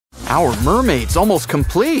Our mermaid's almost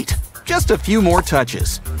complete. Just a few more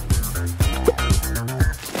touches.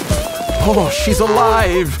 Oh, she's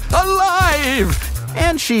alive! Alive!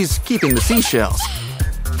 And she's keeping the seashells.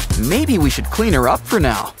 Maybe we should clean her up for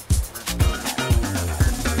now.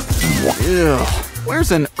 Ew,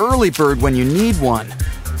 where's an early bird when you need one?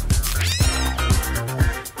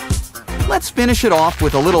 Let's finish it off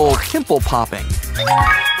with a little pimple popping.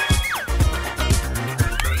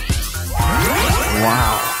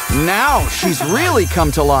 Wow, now she's really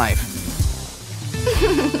come to life.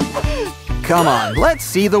 Come on, let's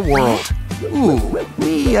see the world. Ooh,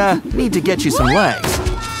 we need to get you some legs.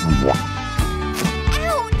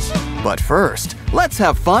 Ouch! But first, let's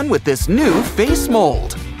have fun with this new face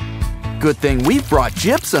mold. Good thing we've brought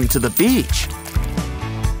gypsum to the beach.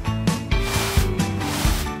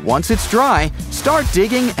 Once it's dry, start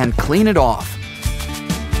digging and clean it off.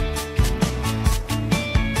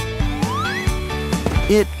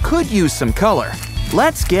 It could use some color.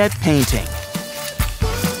 Let's get painting.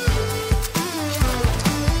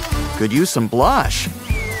 Could use some blush.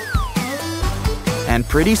 And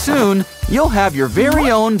pretty soon, you'll have your very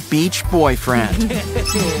own beach boyfriend.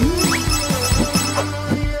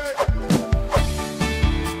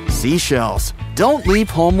 Seashells. Don't leave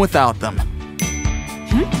home without them.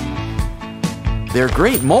 They're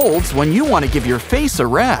great molds when you want to give your face a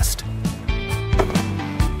rest.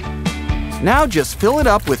 Now just fill it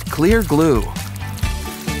up with clear glue.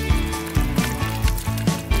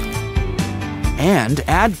 And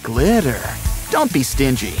add glitter. Don't be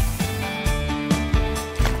stingy.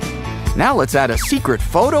 Now let's add a secret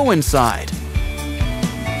photo inside.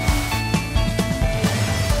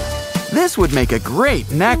 This would make a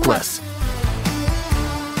great necklace.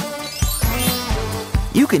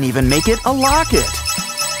 You can even make it a locket.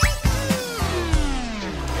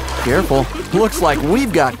 Careful, looks like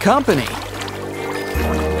we've got company.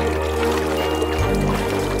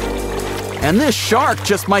 And this shark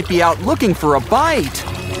just might be out looking for a bite.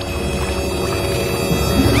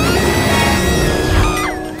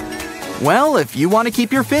 Well, if you want to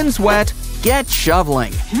keep your fins wet, get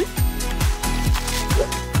shoveling.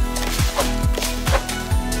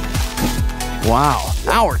 Wow,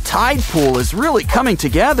 our tide pool is really coming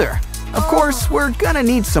together. Of course, we're gonna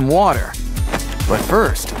need some water. But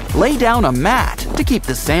first, lay down a mat to keep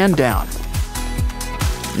the sand down.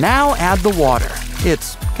 Now add the water.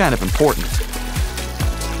 It's kind of important.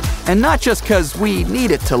 And not just 'cause we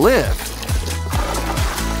need it to live.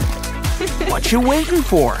 What you waiting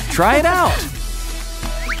for? Try it out.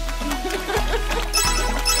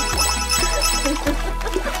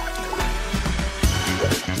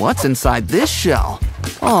 What's inside this shell?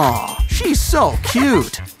 Oh, she's so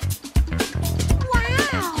cute.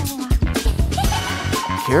 Wow!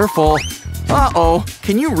 Careful. Uh-oh,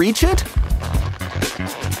 can you reach it?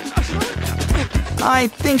 I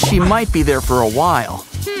think she might be there for a while.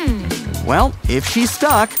 Well, if she's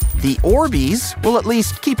stuck, the Orbeez will at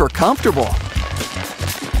least keep her comfortable.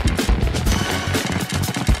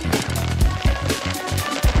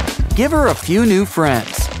 Give her a few new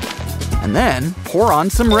friends. And then pour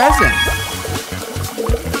on some resin.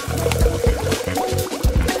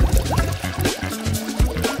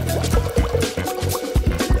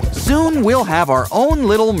 Soon we'll have our own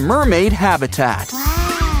little mermaid habitat.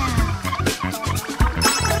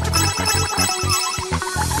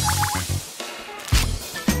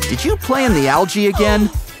 Did you play in the algae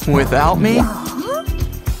again? Without me?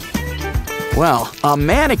 Well, a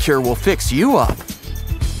manicure will fix you up.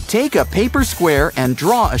 Take a paper square and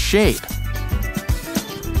draw a shape.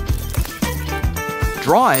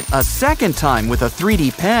 Draw it a second time with a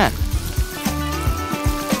 3D pen.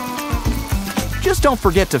 Just don't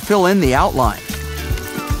forget to fill in the outline.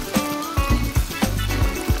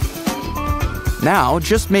 Now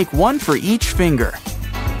just make one for each finger.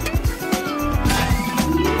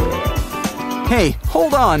 Hey,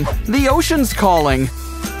 hold on! The ocean's calling!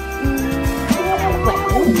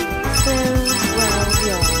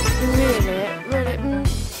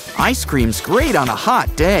 Ice cream's great on a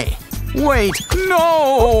hot day. Wait,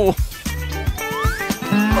 no!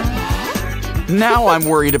 Now I'm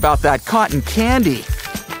worried about that cotton candy.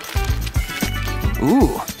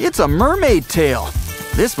 Ooh, it's a mermaid tail.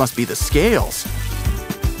 This must be the scales.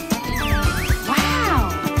 Wow!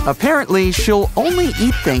 Apparently, she'll only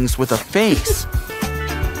eat things with a face.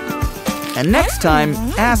 And next time,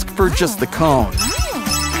 ask for just the cone.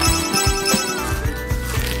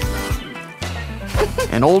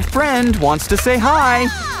 An old friend wants to say hi.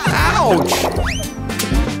 Ouch!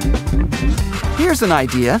 Here's an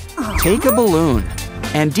idea. Take a balloon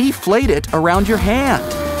and deflate it around your hand.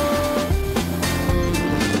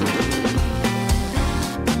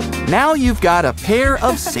 Now you've got a pair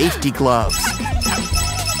of safety gloves.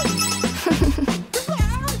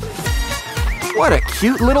 What a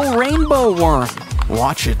cute little rainbow worm.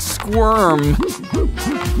 Watch it squirm.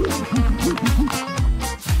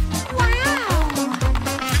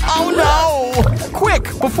 Oh no! Quick,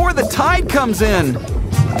 before the tide comes in!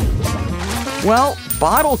 Well,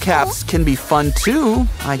 bottle caps can be fun too,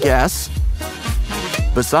 I guess.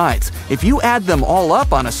 Besides, if you add them all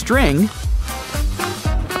up on a string,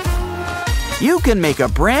 you can make a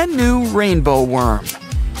brand new rainbow worm.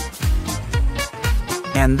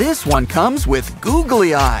 And this one comes with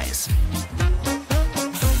googly eyes.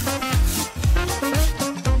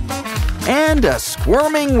 And a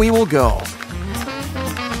squirming we will go.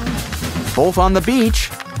 Both on the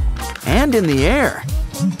beach and in the air.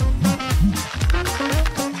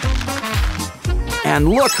 And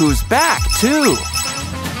look who's back, too!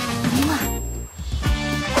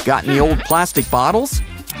 Got any old plastic bottles?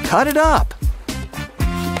 Cut it up!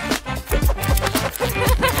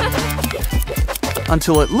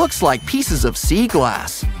 Until it looks like pieces of sea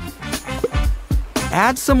glass.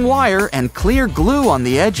 Add some wire and clear glue on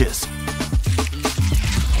the edges.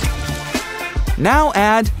 Now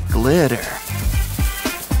add glitter.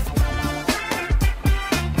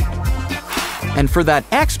 And for that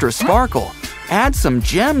extra sparkle, add some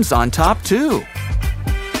gems on top too.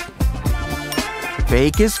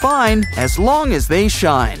 Fake is fine as long as they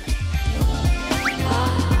shine.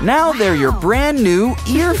 Now they're your brand new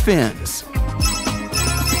ear fins.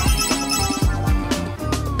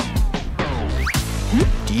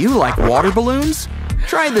 Do you like water balloons?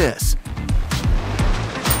 Try this.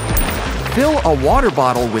 Fill a water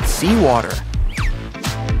bottle with seawater.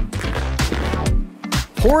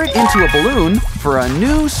 Pour it into a balloon for a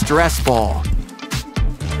new stress ball.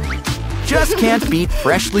 Just can't beat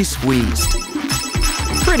freshly squeezed.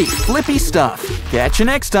 Pretty flippy stuff. Catch you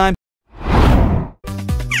next time.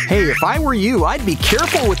 Hey, if I were you, I'd be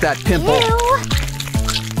careful with that pimple.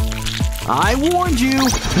 I warned you.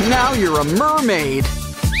 Now you're a mermaid.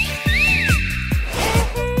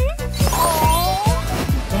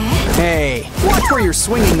 Hey, watch where you're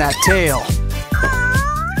swinging that tail.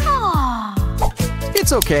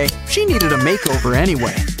 It's okay. She needed a makeover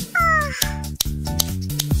anyway.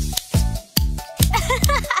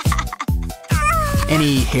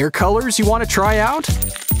 Any hair colors you want to try out?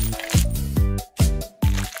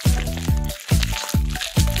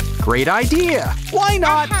 Great idea! Why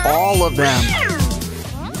not all of them?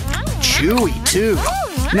 Chewy, too.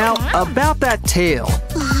 Now, about that tail.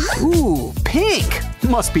 Ooh, pink!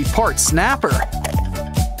 Must be part snapper.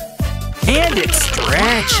 And it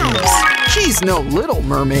stretches! She's no little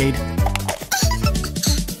mermaid.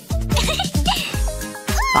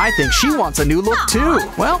 I think she wants a new look, too.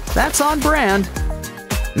 Well, that's on brand.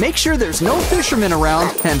 Make sure there's no fishermen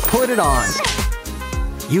around and put it on.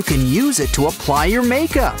 You can use it to apply your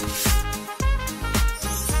makeup.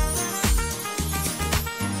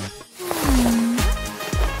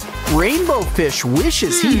 Rainbow Fish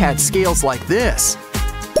wishes he had scales like this.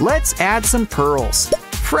 Let's add some pearls,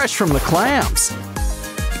 fresh from the clams.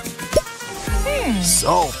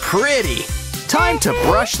 So pretty. Time to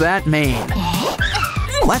brush that mane.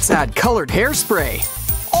 Let's add colored hairspray.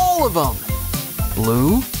 All of them.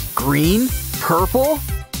 Blue, green, purple.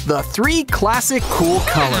 The 3 classic cool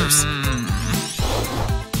colors.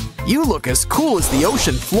 You look as cool as the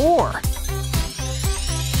ocean floor.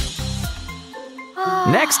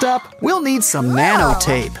 Next up, we'll need some nano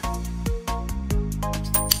tape.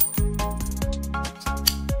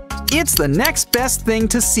 It's the next best thing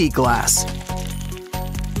to sea glass.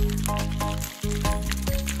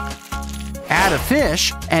 Add a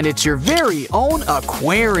fish, and it's your very own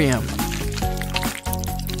aquarium.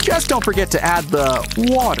 Just don't forget to add the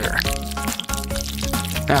water.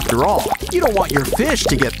 After all, you don't want your fish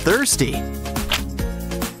to get thirsty.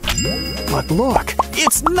 But look,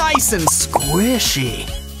 it's nice and squishy.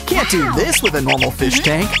 Can't do this with a normal fish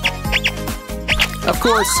tank. Of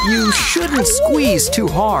course, you shouldn't squeeze too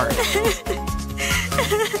hard.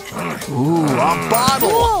 Ooh, a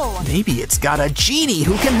bottle! Maybe it's got a genie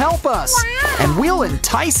who can help us. And we'll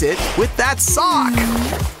entice it with that sock.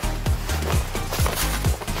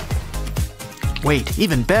 Wait,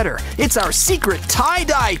 even better, it's our secret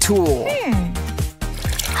tie-dye tool.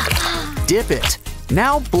 Dip it.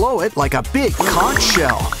 Now blow it like a big conch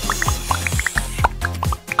shell.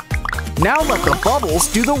 Now let the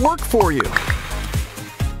bubbles do the work for you.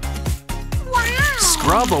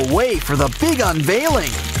 Scrub away for the big unveiling.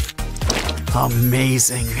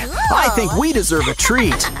 Amazing. I think we deserve a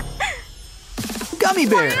treat. Gummy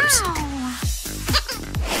bears.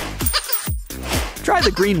 Try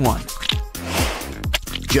the green one.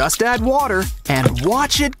 Just add water and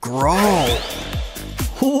watch it grow.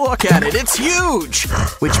 Look at it, it's huge!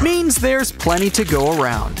 Which means there's plenty to go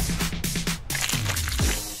around.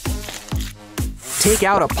 Take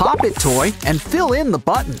out a Pop-It toy and fill in the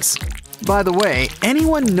buttons. By the way,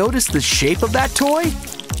 anyone notice the shape of that toy?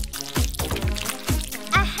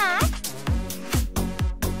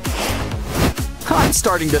 I'm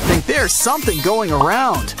starting to think there's something going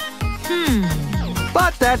around.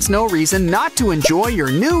 But that's no reason not to enjoy your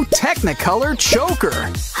new Technicolor choker.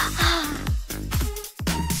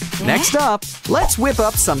 Next up, let's whip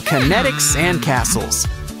up some kinetic sandcastles.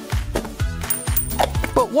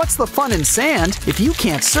 But what's the fun in sand if you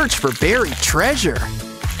can't search for buried treasure?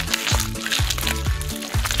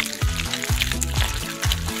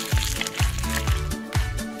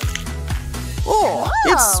 Oh,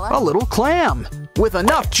 it's a little clam with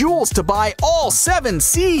enough jewels to buy all 7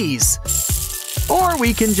 C's. Or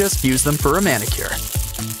we can just use them for a manicure.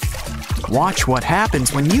 Watch what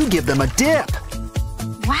happens when you give them a dip.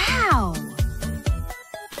 Wow!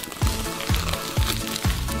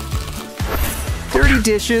 Dirty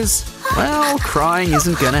dishes. Well, crying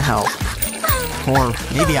isn't gonna help. Or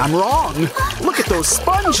maybe I'm wrong. Look at those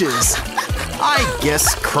sponges. I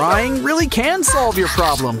guess crying really can solve your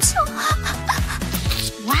problems.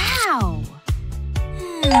 Wow!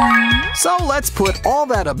 So let's put all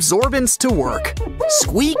that absorbance to work.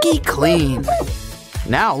 Squeaky clean.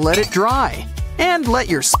 Now let it dry. And let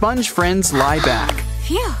your sponge friends lie back.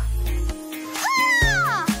 Phew!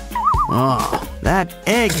 Oh, that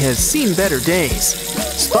egg has seen better days.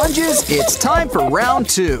 Sponges, it's time for round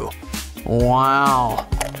 2. Wow.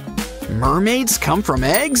 Mermaids come from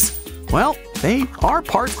eggs? Well, they are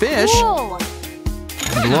part fish. Whoa.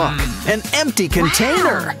 And look, an empty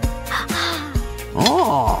container.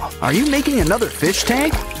 Oh, are you making another fish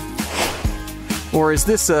tank? Or is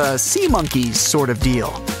this a sea monkey sort of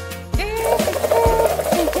deal?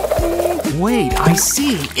 Wait, I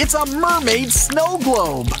see. It's a mermaid snow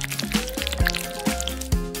globe.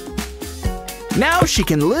 Now she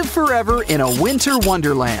can live forever in a winter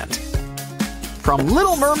wonderland. From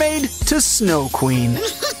Little Mermaid to Snow Queen.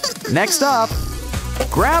 Next up,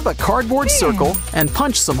 grab a cardboard circle and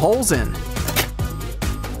punch some holes in.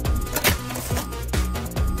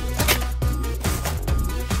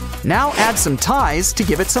 Now add some ties to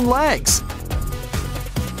give it some legs.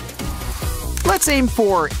 Let's aim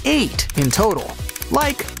for 8 in total,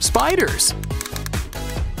 like spiders.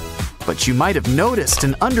 But you might have noticed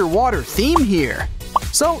an underwater theme here.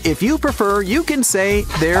 So if you prefer, you can say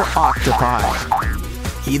they're octopi.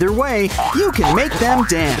 Either way, you can make them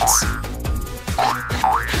dance.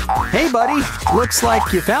 Hey buddy, looks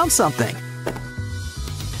like you found something.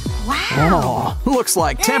 Wow! Oh, looks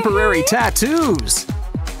like temporary tattoos.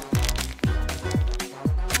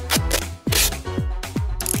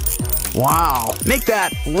 Wow, make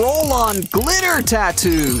that roll-on glitter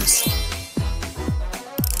tattoos.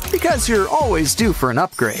 Because you're always due for an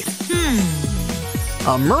upgrade.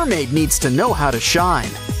 A mermaid needs to know how to shine.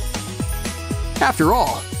 After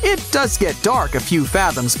all, it does get dark a few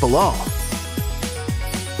fathoms below.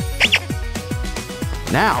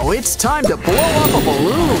 Now it's time to blow up a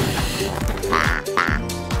balloon.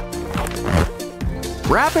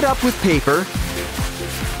 Wrap it up with paper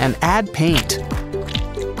and add paint.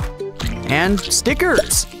 And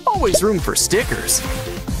stickers. Always room for stickers.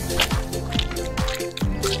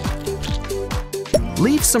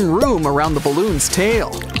 Leave some room around the balloon's tail.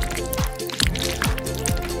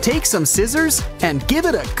 Take some scissors and give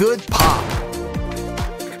it a good pop.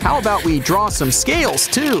 How about we draw some scales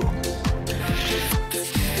too?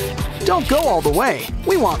 Don't go all the way.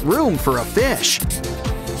 We want room for a fish.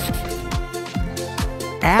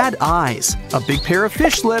 Add eyes, a big pair of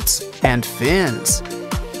fish lips, and fins.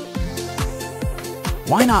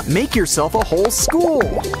 Why not make yourself a whole school?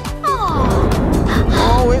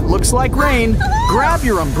 Oh, it looks like rain. Grab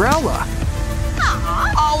your umbrella.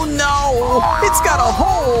 Oh no! It's got a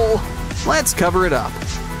hole! Let's cover it up.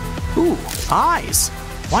 Ooh, eyes.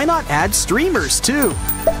 Why not add streamers too?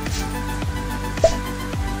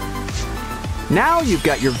 Now you've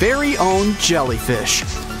got your very own jellyfish.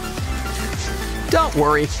 Don't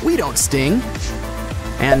worry, we don't sting.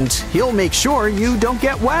 And he'll make sure you don't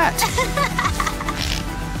get wet.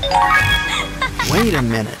 Wait a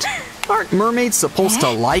minute. Aren't mermaids supposed to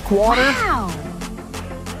like water? Wow!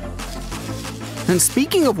 And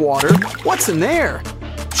speaking of water, what's in there?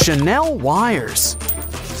 Chanel wires.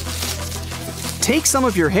 Take some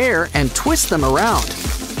of your hair and twist them around.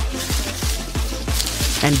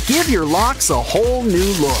 And give your locks a whole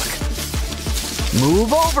new look.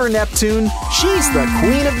 Move over, Neptune. She's the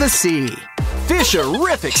queen of the sea.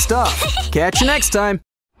 Fish-erific stuff. Catch you next time.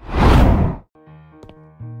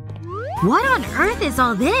 What on earth is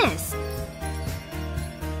all this?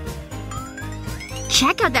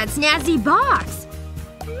 Check out that snazzy box!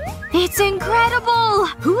 It's incredible!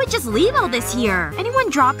 Who would just leave all this here?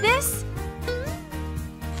 Anyone drop this?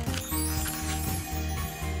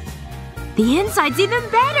 The inside's even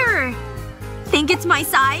better! Think it's my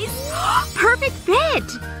size? Perfect fit!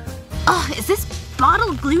 Ugh, is this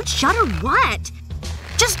bottle glued shut or what?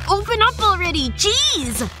 Just open up already!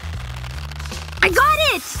 Jeez! I got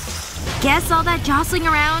it! Guess all that jostling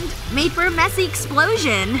around made for a messy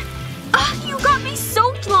explosion. Ugh, you got me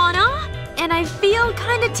soaked, Lana! And I feel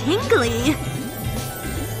kinda tingly.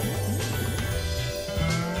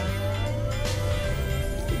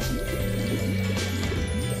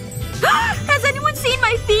 Has anyone seen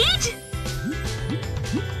my feet?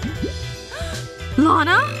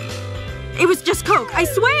 Lana? It was just Coke, I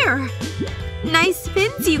swear! Nice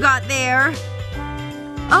fins you got there.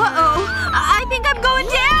 Uh-oh. I think I'm going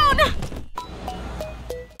down!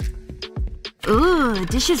 Ooh,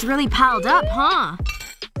 dishes really piled up, huh?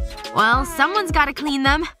 Well, someone's gotta clean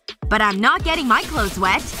them. But I'm not getting my clothes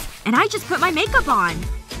wet. And I just put my makeup on.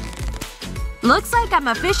 Looks like I'm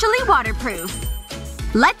officially waterproof.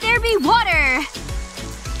 Let there be water!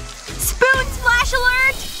 Spoon splash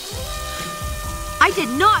alert! I did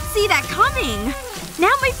not see that coming!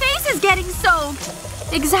 Now my face is getting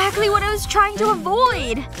soaked! Exactly what I was trying to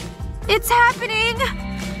avoid! It's happening!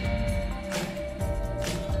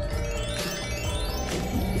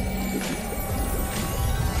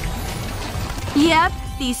 Yep,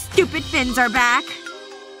 these stupid fins are back.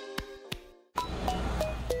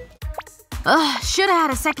 Ugh, should've had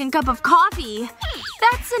a second cup of coffee.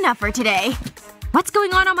 That's enough for today. What's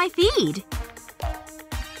going on my feed?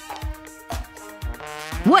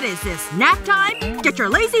 What is this, nap time? Get your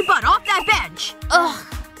lazy butt off that bench! Ugh.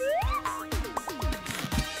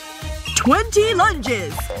 20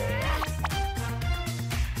 lunges!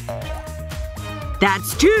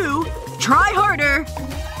 That's 2. Try harder.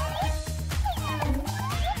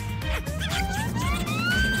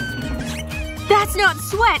 That's not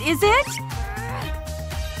sweat, is it?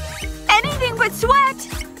 Anything but sweat!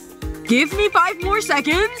 Give me 5 more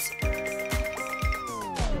seconds.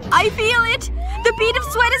 I feel it! The beat of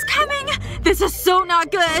sweat is coming! This is so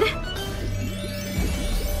not good.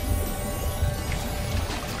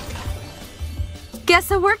 Guess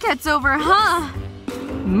the workout's over, huh?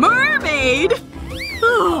 Mermaid!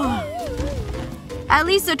 At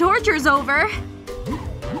least the torture's over.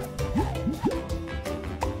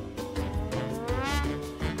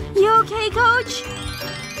 You okay, Coach?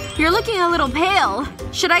 You're looking a little pale.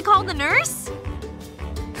 Should I call the nurse?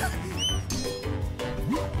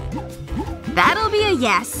 That'll be a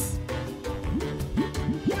yes.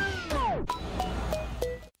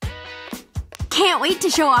 Can't wait to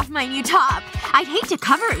show off my new top. I'd hate to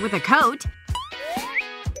cover it with a coat.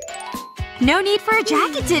 No need for a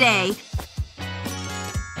jacket today.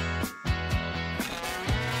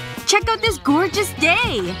 Check out this gorgeous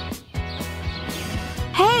day.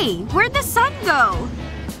 Hey, where'd the sun go?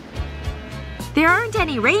 There aren't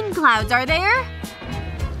any rain clouds, are there?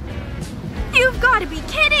 You've gotta be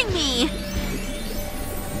kidding me!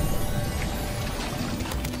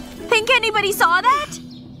 Think anybody saw that?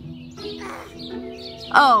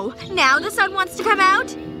 Oh, now the sun wants to come out?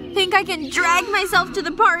 Think I can drag myself to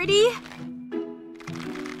the party?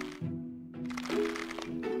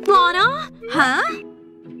 Lana? Huh?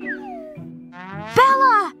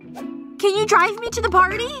 Bella! Can you drive me to the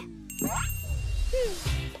party?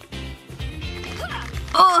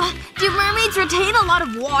 Ugh, do mermaids retain a lot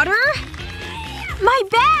of water? My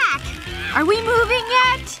back! Are we moving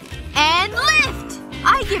yet? And lift!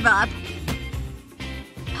 I give up.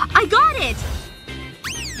 I got it!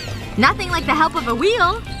 Nothing like the help of a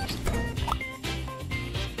wheel.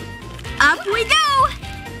 Up we go!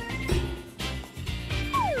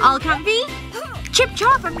 All comfy? Chip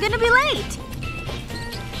chop, I'm gonna be late.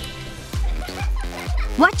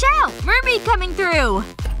 Watch out! Mermaid coming through!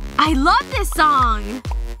 I love this song!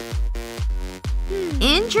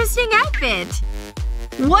 Interesting outfit.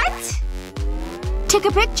 What? Take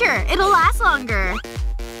a picture. It'll last longer.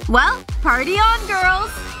 Well, party on,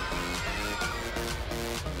 girls!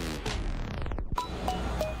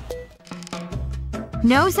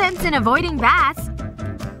 No sense in avoiding baths.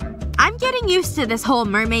 I'm getting used to this whole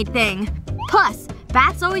mermaid thing. Plus,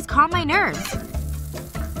 baths always calm my nerves.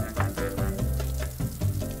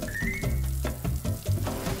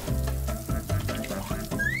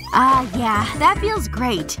 Yeah, that feels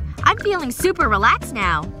great. I'm feeling super relaxed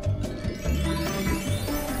now.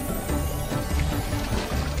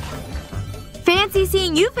 Fancy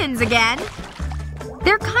seeing you fins again.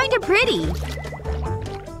 They're kinda pretty.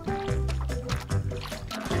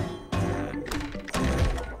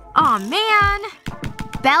 Aw, man.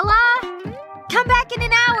 Bella? Come back in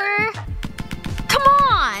an hour. Come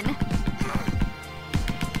on!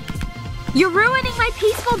 You're ruining my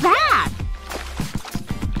peaceful bath!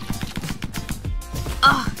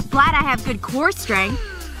 Ugh, glad I have good core strength.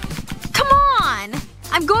 Come on!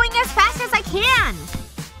 I'm going as fast as I can!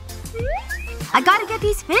 I gotta get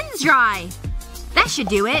these fins dry. That should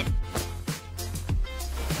do it.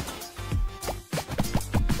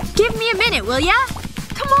 Give me a minute, will ya?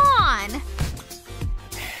 Come on!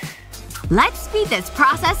 Let's speed this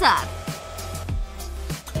process up.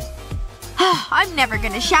 I'm never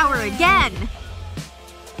gonna shower again.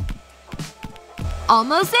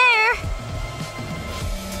 Almost there.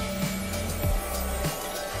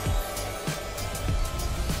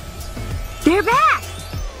 They're back!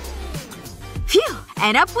 Phew!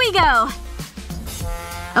 And up we go.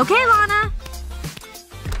 Okay, Lana.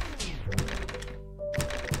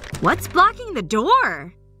 What's blocking the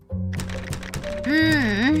door?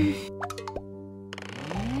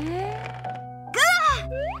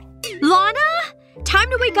 Lana? Time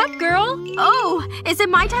to wake up, girl. Oh, is it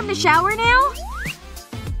my time to shower now?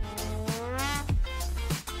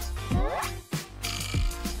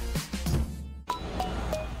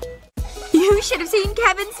 You should have seen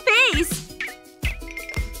Kevin's face.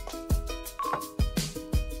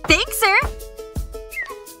 Thanks, sir.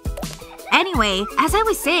 Anyway, as I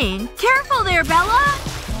was saying, careful there, Bella.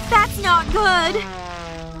 That's not good.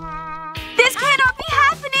 This cannot be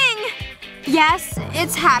happening! Yes,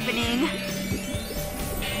 it's happening.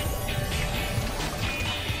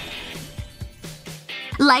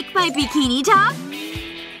 Like my bikini top?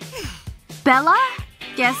 Bella?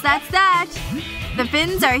 Guess that's that. The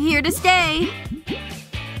fins are here to stay.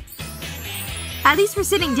 At least we're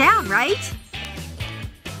sitting down, right?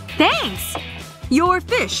 Thanks! Your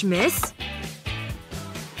fish, miss.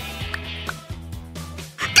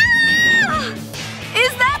 Ah!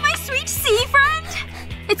 Is that my sweet sea friend?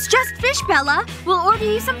 It's just fish, Bella. We'll order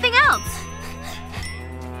you something else.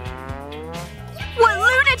 What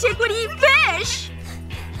lunatic would eat fish?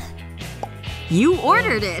 You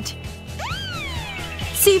ordered it.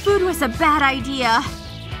 Seafood was a bad idea.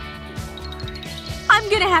 I'm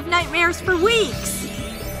gonna have nightmares for weeks.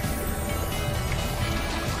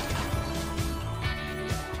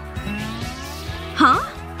 Huh?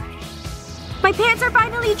 My pants are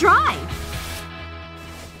finally dry.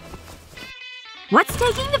 What's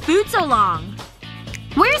taking the food so long?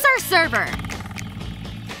 Where's our server?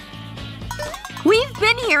 We've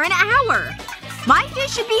been here an hour. My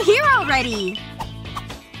fish should be here already.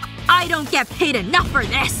 I don't get paid enough for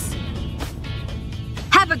this.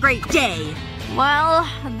 Have a great day. Well,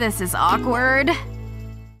 this is awkward.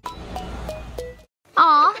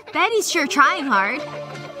 Aw, Betty's sure trying hard.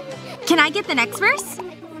 Can I get the next verse?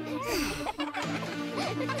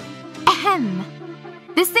 Ahem.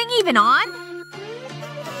 This thing even on?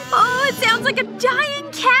 Oh, it sounds like a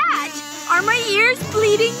dying cat! Are my ears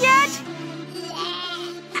bleeding yet?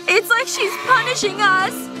 It's like she's punishing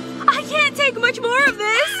us. I can't take much more of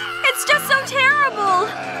this. It's just so terrible.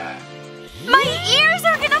 My ears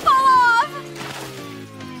are gonna fall off!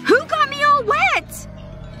 Who got me all wet?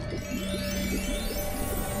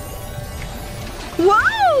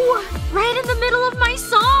 Whoa! Right in the middle of my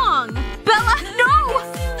song! Bella, no!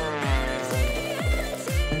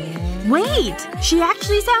 Wait, she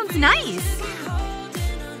actually sounds nice.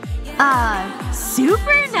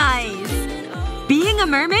 Super nice. Being a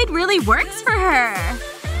mermaid really works for her.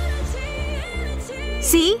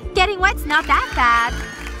 See? Getting wet's not that bad.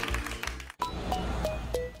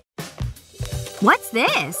 What's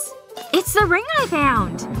this? It's the ring I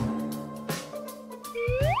found.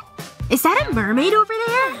 Is that a mermaid over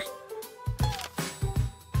there?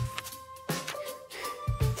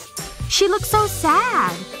 She looks so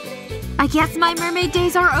sad. I guess my mermaid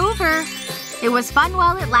days are over. It was fun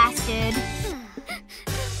while it lasted.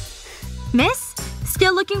 Miss?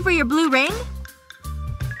 Still looking for your blue ring?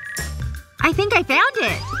 I think I found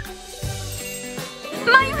it.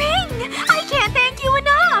 My ring! I can't thank you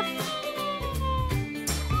enough!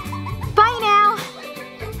 Bye now.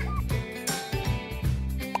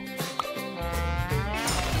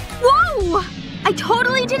 Whoa! I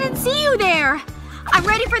totally didn't see you there! I'm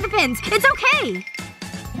ready for the pins. It's okay!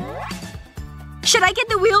 Should I get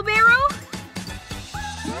the wheelbarrow?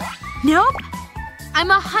 Nope. I'm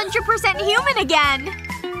 100% human again.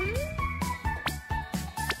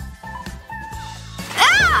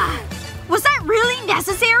 Ah! Was that really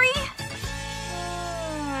necessary?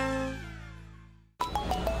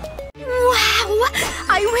 Wow!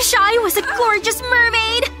 I wish I was a gorgeous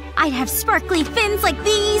mermaid! I'd have sparkly fins like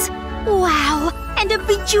these. Wow! And a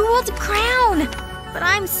bejeweled crown! But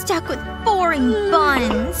I'm stuck with boring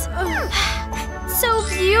buns. So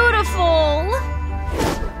beautiful!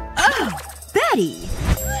 Oh, Betty!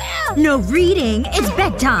 No reading, it's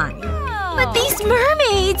bedtime. But these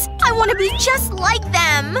mermaids! I want to be just like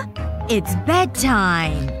them! It's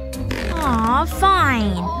bedtime. Aw,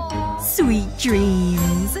 fine. Sweet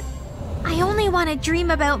dreams. I only want to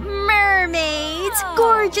dream about mermaids!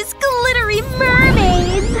 Gorgeous, glittery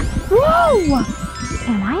mermaids! Whoa!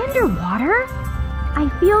 Am I underwater? I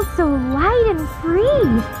feel so light and free.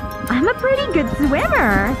 I'm a pretty good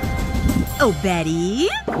swimmer. Oh, Betty?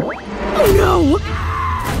 Oh no!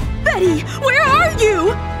 Betty! Where are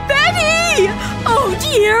you? Betty! Oh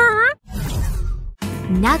dear!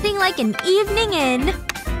 Nothing like an evening in.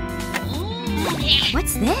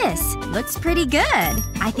 What's this? Looks pretty good.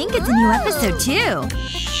 I think it's a new episode, too.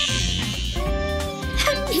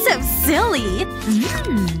 So silly.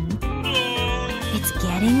 It's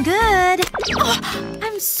getting good. Oh,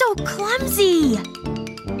 I'm so clumsy.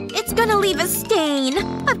 It's gonna leave a stain.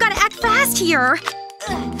 I've gotta act fast here.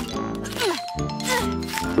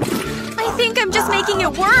 I think I'm just making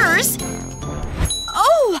it worse.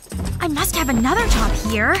 Oh! I must have another top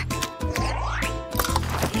here.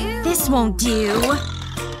 This won't do.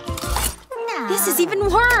 This is even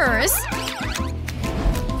worse.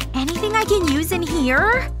 Anything I can use in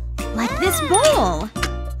here? Like this bowl.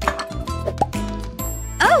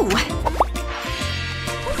 Oh!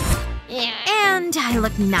 And I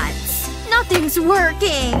look nuts. Nothing's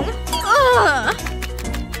working. Ugh!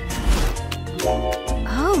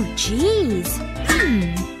 Oh, jeez.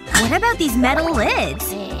 What about these metal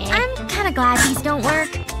lids? I'm kinda glad these don't work.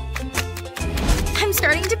 I'm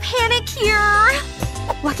starting to panic here.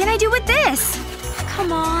 What can I do with this?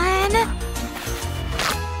 Come on.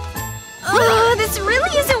 Ugh, this really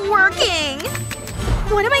isn't working.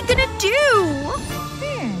 What am I gonna do?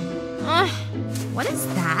 What is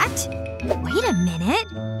that? Wait a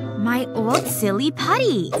minute. My old silly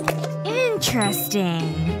putty.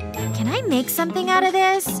 Interesting. Can I make something out of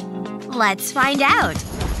this? Let's find out.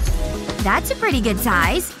 That's a pretty good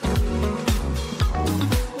size.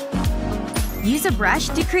 Use a brush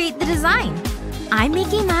to create the design. I'm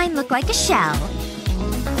making mine look like a shell.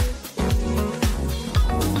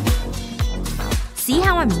 See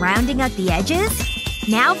how I'm rounding out the edges?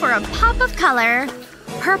 Now for a pop of color.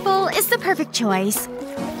 Purple is the perfect choice.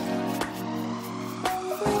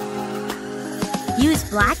 Use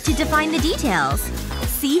black to define the details.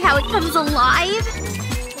 See how it comes alive?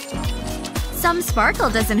 Some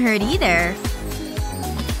sparkle doesn't hurt either.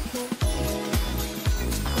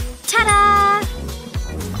 Ta-da!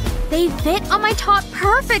 They fit on my top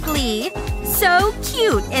perfectly! So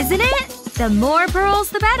cute, isn't it? The more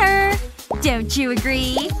pearls, the better. Don't you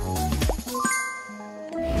agree?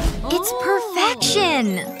 It's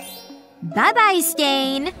perfection! Bye-bye,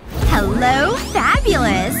 stain. Hello,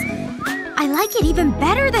 fabulous! I like it even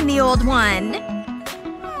better than the old one.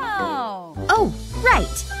 Oh,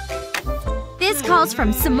 right. This calls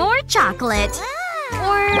from some more chocolate.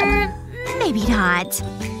 Or maybe not.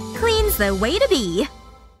 Clean's the way to be.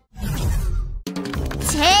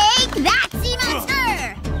 Take that, sea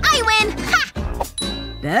monster! I win! Ha!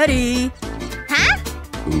 Betty! Huh?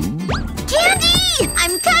 Candy!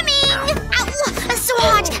 I'm coming! Ow! So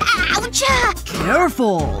hot! Ouch!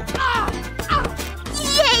 Careful!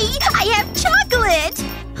 Yay! I have chocolate!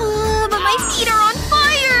 But my feet are on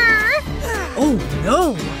fire! Oh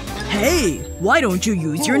no! Hey! Why don't you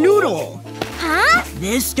use your noodle? Huh?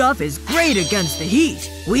 This stuff is great against the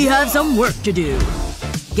heat. We have some work to do.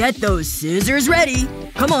 Get those scissors ready.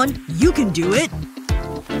 Come on, you can do it.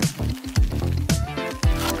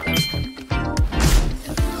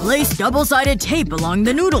 Place double-sided tape along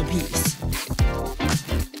the noodle piece.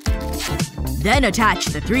 Then attach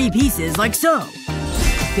the 3 pieces like so.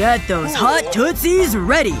 Get those hot tootsies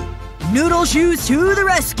ready. Noodle shoes to the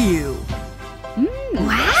rescue.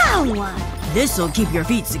 Wow! This'll keep your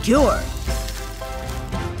feet secure.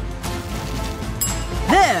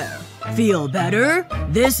 There! Feel better?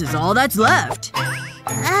 This is all that's left.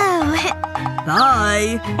 Oh.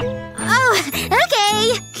 Bye. Oh,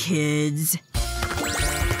 okay. Kids.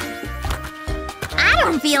 I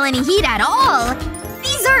don't feel any heat at all.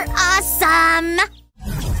 These are awesome!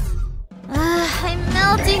 I'm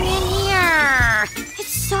melting in here. It's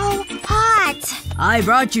so hot. I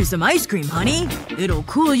brought you some ice cream, honey. It'll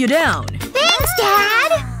cool you down. Thanks,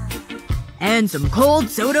 Dad! And some cold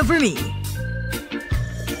soda for me.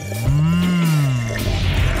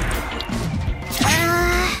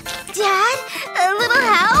 Dad? A little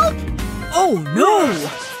help? Oh no!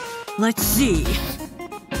 Let's see.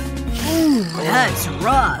 Ooh, that's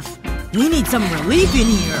rough. We need some relief in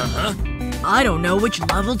here. I don't know which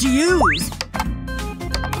level to use.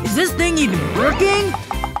 Is this thing even working?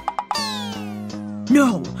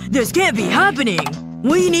 No, this can't be happening!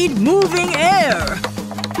 We need moving air!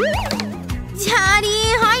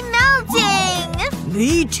 Daddy, I'm melting!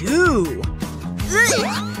 Me too!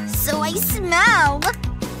 Ugh, so I smell.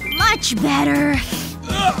 Much better.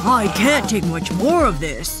 I can't take much more of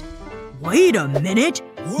this. Wait a minute.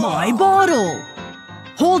 My bottle!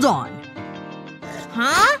 Hold on.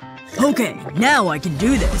 Huh? Okay, now I can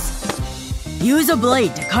do this. Use a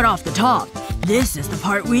blade to cut off the top. This is the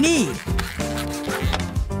part we need.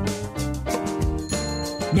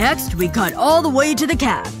 Next, we cut all the way to the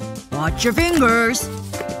cap. Watch your fingers.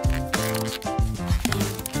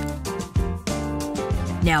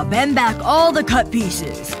 Now bend back all the cut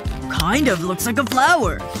pieces. Kind of looks like a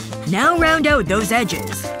flower. Now round out those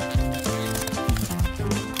edges.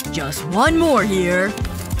 Just one more here.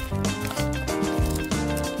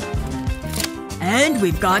 And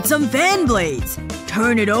we've got some fan blades.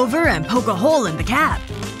 Turn it over and poke a hole in the cap.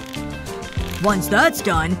 Once that's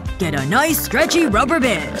done, get a nice stretchy rubber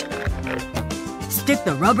band. Stick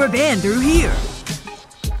the rubber band through here.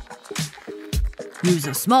 Use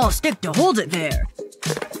a small stick to hold it there.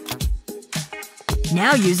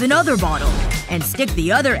 Now use another bottle, and stick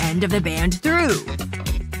the other end of the band through.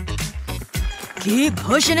 Keep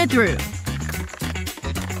pushing it through.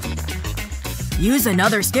 Use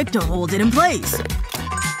another stick to hold it in place.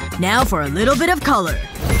 Now for a little bit of color.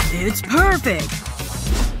 It's perfect!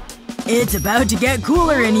 It's about to get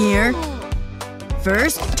cooler in here.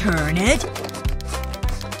 First, turn it.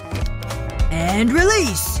 And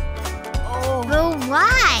release! But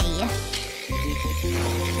why?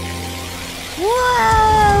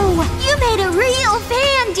 Whoa! You made a real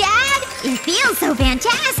fan, Dad! It feels so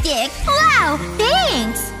fantastic! Wow,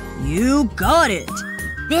 thanks! You got it!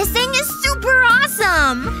 This thing is super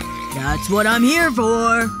awesome! That's what I'm here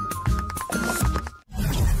for.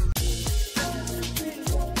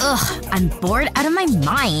 Ugh, I'm bored out of my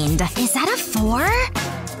mind. Is that a 4?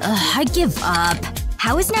 Ugh, I give up.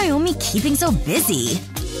 How is Naomi keeping so busy?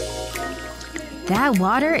 That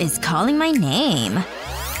water is calling my name.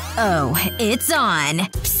 Oh, it's on.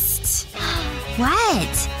 Psst.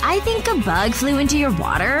 What? I think a bug flew into your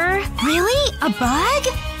water. Really? A bug?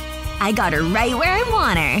 I got her right where I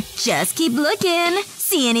want her. Just keep looking.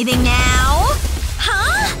 See anything now?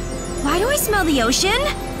 Huh? Why do I smell the ocean?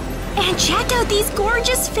 And check out these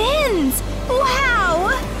gorgeous fins! Wow!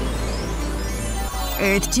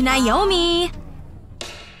 Earth to Naomi.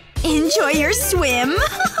 Enjoy your swim.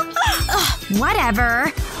 Ugh,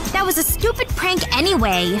 whatever. That was a stupid prank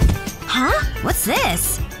anyway. Huh? What's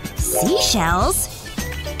this? Seashells?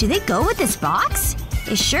 Do they go with this box?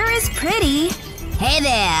 It sure is pretty. Hey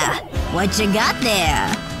there! What you got there?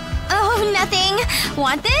 Oh, nothing.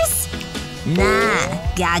 Want this?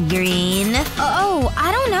 Nah, got green. Oh,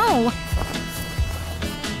 I don't know.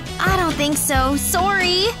 I don't think so.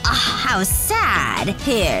 Sorry. How sad.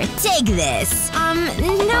 Here, take this.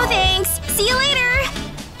 No thanks. See you later.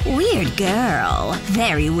 Weird girl.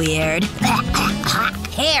 Very weird.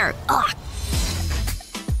 Hair. Ugh.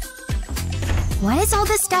 What is all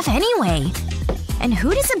this stuff anyway? And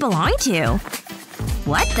who does it belong to?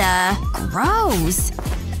 What the? Gross.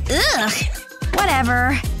 Ugh.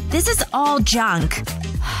 Whatever. This is all junk.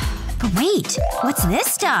 But wait. What's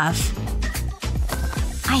this stuff?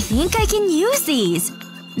 I think I can use these.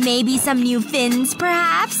 Maybe some new fins,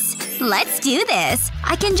 perhaps? Let's do this.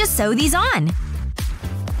 I can just sew these on.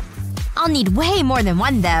 I'll need way more than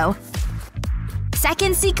one, though.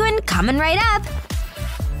 Second sequin coming right up.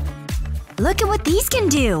 Look at what these can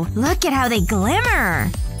do. Look at how they glimmer.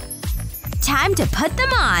 Time to put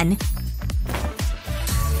them on.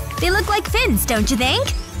 They look like fins, don't you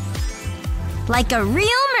think? Like a real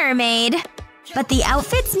mermaid. But the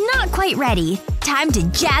outfit's not quite ready. Time to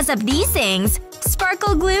jazz up these things.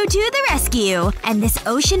 Sparkle glue to the rescue. And this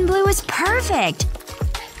ocean blue is perfect.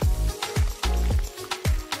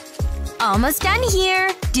 Almost done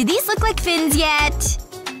here. Do these look like fins yet?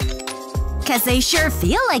 'Cause they sure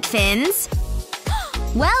feel like fins.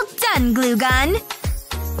 Well done, glue gun.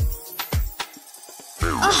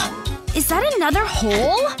 Ugh. Is that another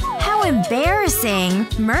hole? How embarrassing.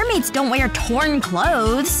 Mermaids don't wear torn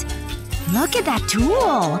clothes. Look at that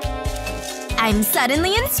tool. I'm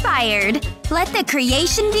suddenly inspired. Let the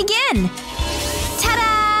creation begin.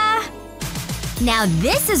 Ta-da! Now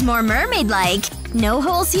this is more mermaid-like. No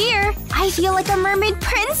holes here. I feel like a mermaid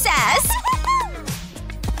princess.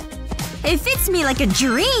 It fits me like a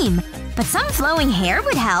dream. But some flowing hair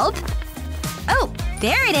would help. Oh,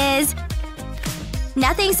 there it is.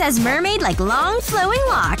 Nothing says mermaid like long flowing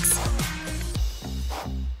locks.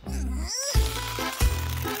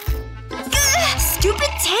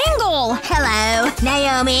 tangle! Hello,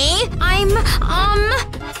 Naomi?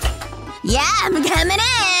 Yeah, I'm coming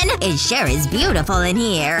in! It sure is beautiful in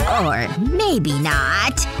here. Or maybe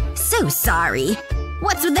not. So sorry.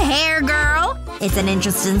 What's with the hair, girl? It's an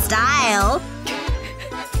interesting style.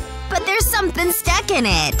 But there's something stuck in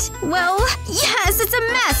it. Well, yes, it's a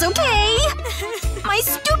mess, okay? My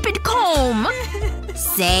stupid comb!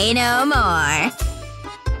 Say no more.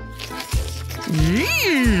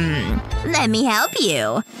 Let me help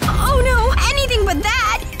you. Oh no, anything but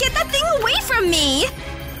that! Get that thing away from me!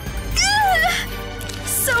 Ugh,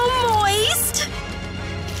 so moist!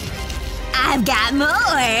 I've got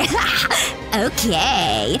more!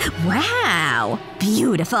 Okay. Wow.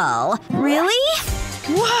 Beautiful. Really?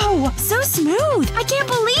 Whoa, so smooth! I can't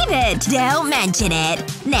believe it! Don't mention it.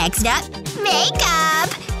 Next up, makeup!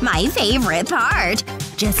 My favorite part.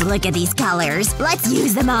 Just look at these colors. Let's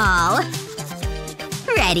use them all.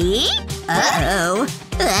 Ready? Uh-oh.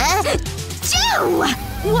 Chew!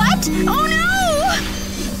 What? Oh no!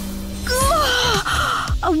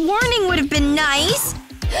 Ugh. A warning would have been nice.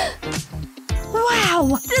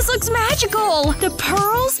 Wow, this looks magical! The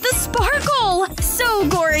pearls, the sparkle! So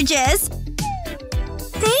gorgeous!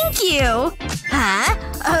 Thank you! Huh?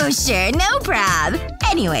 Oh sure, no prob.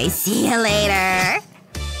 Anyway, see you later.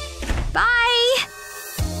 Bye!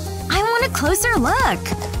 I want a closer look.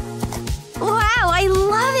 Wow, I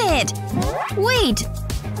love it! Wait.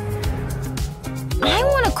 I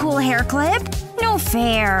want a cool hair clip. No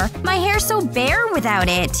fair. My hair's so bare without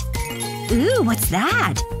it. Ooh, what's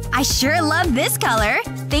that? I sure love this color.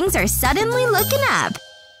 Things are suddenly looking up.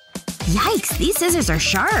 Yikes, these scissors are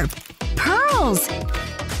sharp. Pearls!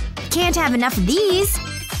 Can't have enough of these.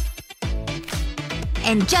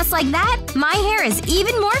 And just like that, my hair is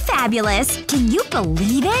even more fabulous. Can you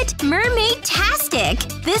believe it? Mermaid-tastic!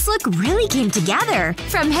 This look really came together.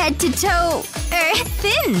 From head to toe…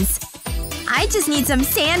 fins. I just need some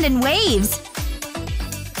sand and waves.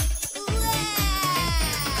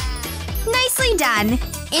 Nicely done.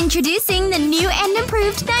 Introducing the new and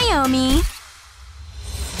improved Naomi.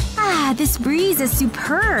 Ah, this breeze is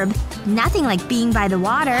superb. Nothing like being by the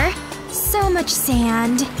water. So much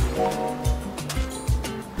sand.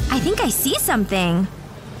 I think I see something.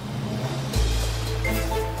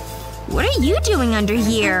 What are you doing under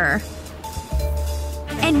here?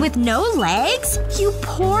 And with no legs? You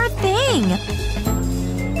poor thing.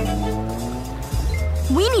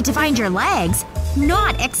 We need to find your legs.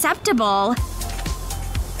 Not acceptable.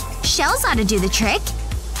 Shells ought to do the trick.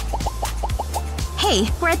 Hey,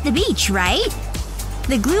 we're at the beach, right?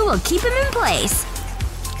 The glue will keep him in place.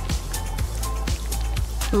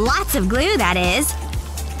 Lots of glue, that is.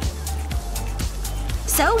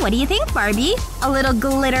 So, what do you think, Barbie? A little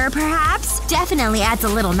glitter, perhaps? Definitely adds a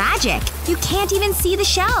little magic. You can't even see the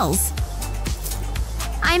shells.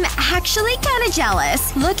 I'm actually kinda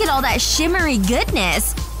jealous. Look at all that shimmery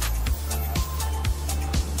goodness.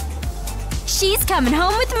 She's coming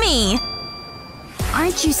home with me.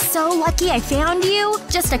 Aren't you so lucky I found you?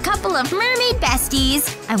 Just a couple of mermaid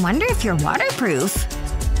besties. I wonder if you're waterproof.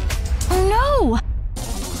 Oh no!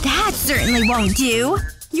 That certainly won't do.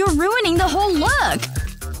 You're ruining the whole look.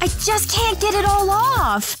 I just can't get it all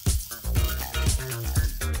off.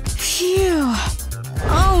 Phew.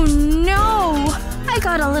 Oh no! I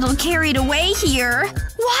got a little carried away here.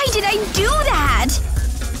 Why did I do that?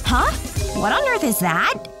 Huh? What on earth is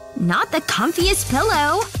that? Not the comfiest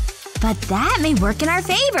pillow. But that may work in our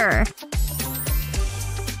favor.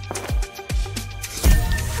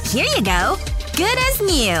 Here you go. Good as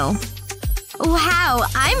new. Wow,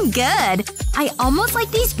 I'm good. I almost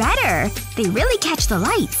like these better. They really catch the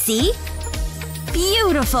light, see?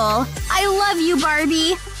 Beautiful. I love you,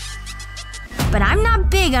 Barbie. But I'm not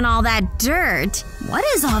big on all that dirt. What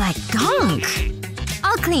is all that gunk?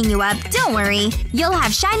 I'll clean you up, don't worry. You'll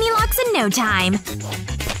have shiny locks in no time.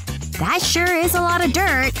 That sure is a lot of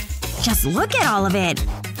dirt. Just look at all of it.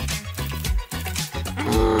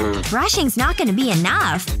 Brushing's not gonna be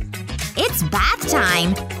enough. It's bath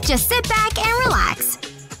time. Just sit back and relax.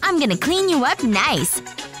 I'm gonna clean you up nice.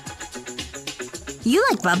 You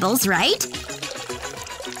like bubbles, right?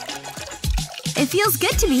 It feels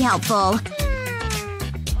good to be helpful.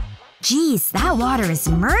 Geez, that water is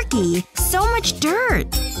murky. So much dirt.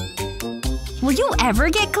 Will you ever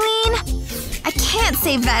get clean? I can't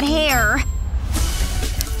save that hair.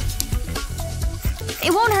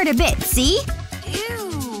 It won't hurt a bit, see?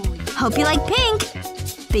 Ew. Hope you like pink.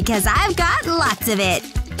 Because I've got lots of it.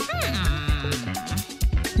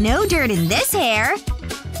 No dirt in this hair.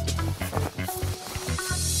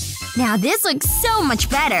 Now this looks so much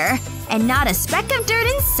better. And not a speck of dirt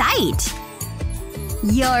in sight.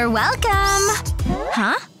 You're welcome!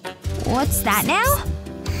 Huh? What's that now?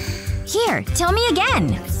 Here, tell me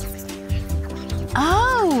again.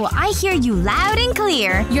 Oh, I hear you loud and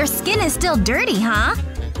clear. Your skin is still dirty, huh?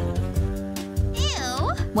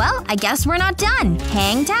 Ew. Well, I guess we're not done.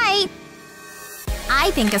 Hang tight.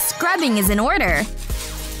 I think a scrubbing is in order.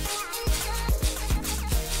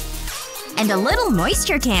 And a little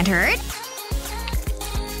moisture can't hurt.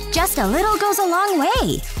 Just a little goes a long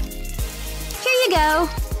way. Here you go.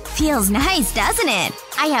 Feels nice, doesn't it?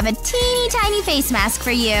 I have a teeny tiny face mask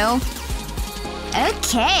for you.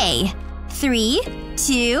 Okay. 3,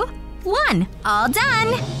 2, 1. All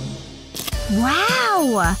done.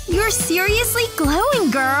 Wow! You're seriously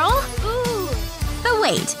glowing, girl! Ooh. But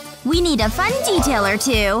wait. We need a fun detail or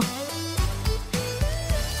two.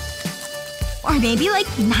 Or maybe like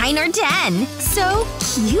 9 or 10. So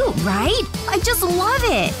cute, right? I just love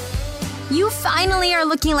it! You finally are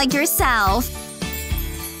looking like yourself.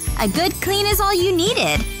 A good clean is all you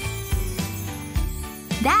needed.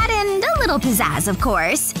 That and a little pizzazz, of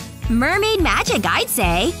course. Mermaid magic, I'd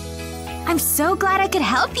say. I'm so glad I could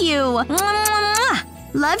help you. Mwah, mwah, mwah.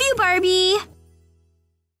 Love you, Barbie.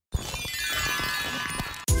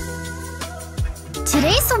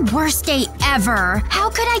 Today's the worst day ever. How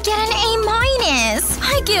could I get an A-?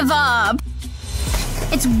 I give up.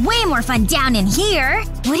 It's way more fun down in here.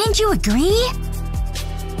 Wouldn't you agree?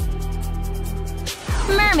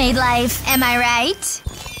 Mermaid life, am I right?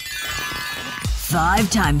 5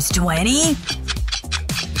 times 20?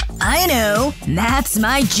 I know. That's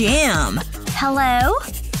my jam. Hello?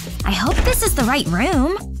 I hope this is the right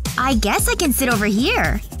room. I guess I can sit over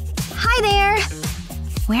here. Hi there.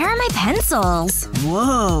 Where are my pencils?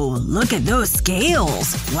 Whoa, look at those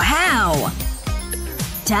scales. Wow.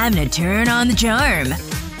 Time to turn on the charm.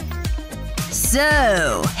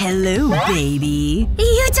 So, hello, baby.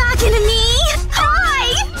 You talking to me?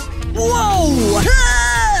 Hi! Whoa!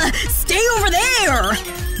 Ah! Stay over there!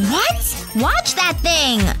 What? Watch that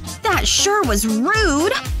thing! That sure was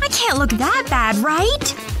rude. I can't look that bad,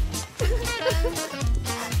 right?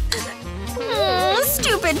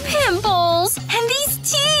 Stupid pimples! And these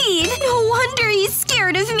teeth! No wonder he's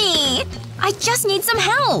scared of me! I just need some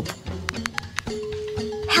help.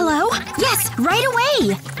 Hello? Yes, right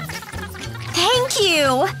away! Thank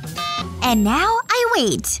you! And now I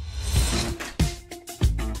wait.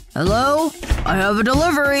 Hello? I have a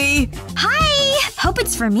delivery. Hi! Hope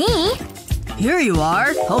it's for me. Here you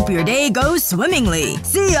are. Hope your day goes swimmingly.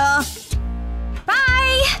 See ya!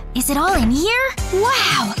 Bye! Is it all in here?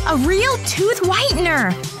 Wow! A real tooth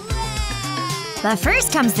whitener! But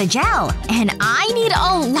first comes the gel, and I need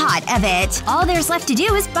a lot of it. All there's left to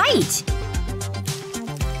do is bite.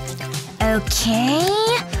 Okay…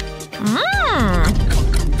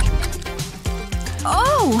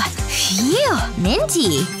 Oh! Phew!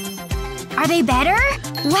 Minty! Are they better?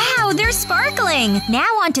 Wow, they're sparkling! Now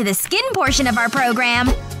onto the skin portion of our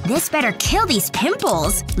program. This better kill these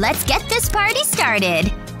pimples. Let's get this party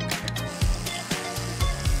started.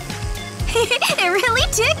 It really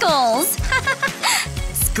tickles!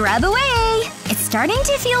 Scrub away! It's starting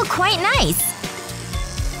to feel quite nice.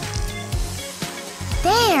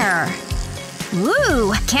 There!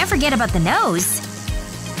 Ooh, can't forget about the nose.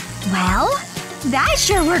 Well, that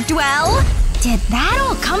sure worked well! Did that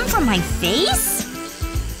all come from my face?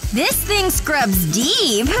 This thing scrubs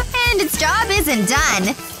deep, and its job isn't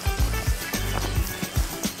done.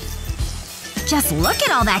 Just look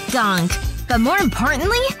at all that gunk. But more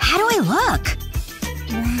importantly, how do I look?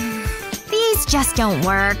 These just don't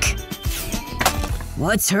work.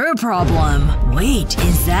 What's her problem? Wait,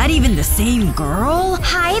 is that even the same girl?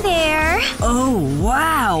 Hi there. Oh,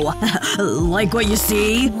 wow. Like what you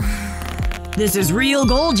see? This is real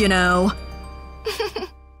gold, you know.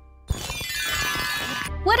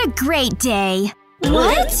 What a great day.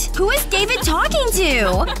 What? Who is David talking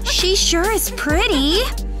to? She sure is pretty.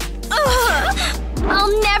 Ugh.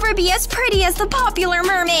 I'll never be as pretty as the popular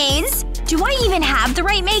mermaids. Do I even have the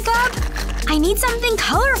right makeup? I need something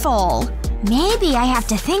colorful. Maybe I have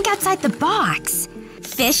to think outside the box.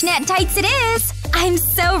 Fishnet tights it is! I'm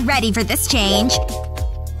so ready for this change.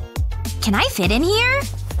 Can I fit in here?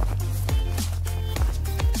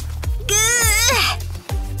 Gah!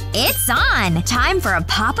 It's on! Time for a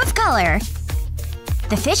pop of color.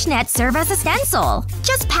 The fishnets serve as a stencil.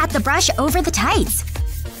 Just pat the brush over the tights.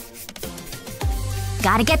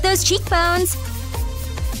 Gotta get those cheekbones.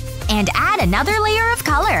 And add another layer of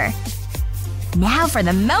color. Now for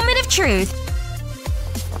the moment of truth.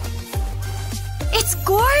 It's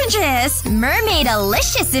gorgeous!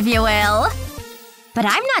 Mermaid-alicious, if you will. But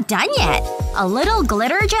I'm not done yet. A little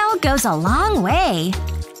glitter gel goes a long way.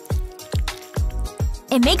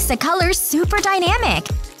 It makes the colors super dynamic.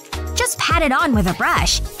 Just pat it on with a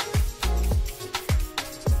brush.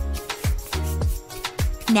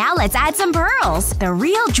 Now let's add some pearls. The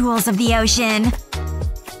real jewels of the ocean.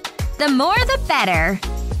 The more the better.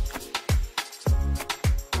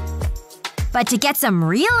 But to get some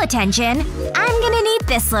real attention, I'm gonna need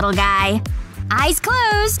this little guy. Eyes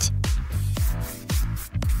closed.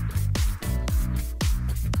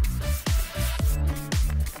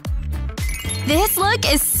 This look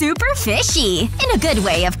is super fishy. In a good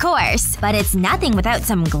way, of course. But it's nothing without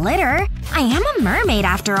some glitter. I am a mermaid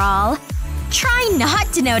after all. Try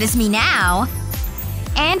not to notice me now.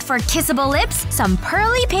 And for kissable lips, some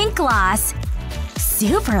pearly pink gloss.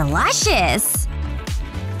 Super luscious.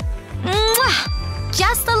 Mwah!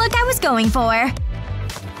 Just the look I was going for.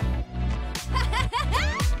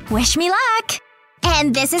 Wish me luck.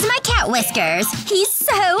 And this is my cat Whiskers. He's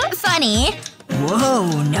so funny.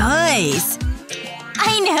 Whoa, nice.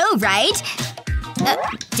 I know, right?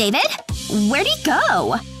 David? Where'd he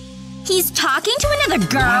go? He's talking to another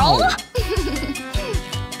girl?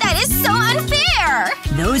 That is so unfair!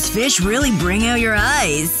 Those fish really bring out your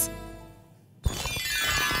eyes.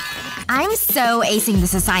 I'm so acing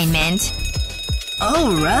this assignment.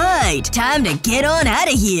 Alright, time to get on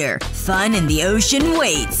out of here. Fun in the ocean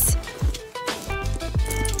waits.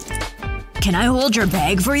 Can I hold your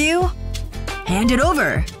bag for you? Hand it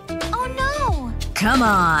over. Oh no! Come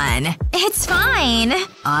on. It's fine.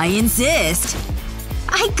 I insist.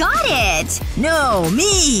 I got it! No,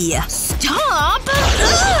 me! Stop!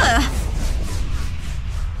 Ugh!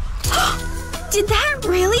 Did that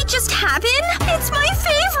really just happen? It's my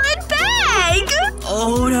favorite bag!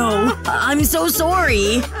 Oh no. I'm so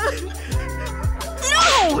sorry.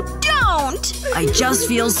 No! Don't! I just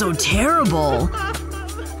feel so terrible.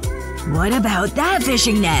 What about that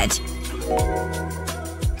fishing net?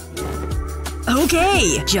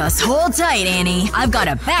 Okay, just hold tight, Annie. I've got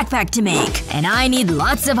a backpack to make. And I need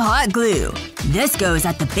lots of hot glue. This goes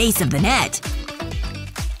at the base of the net.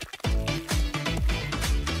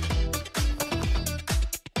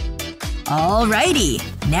 Alrighty.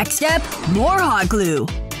 Next step, more hot glue.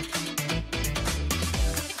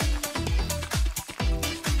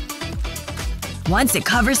 Once it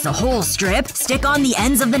covers the whole strip, stick on the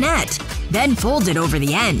ends of the net. Then fold it over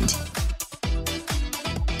the end.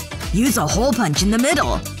 Use a hole punch in the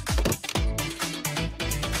middle.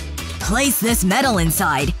 Place this metal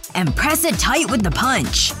inside and press it tight with the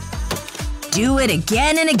punch. Do it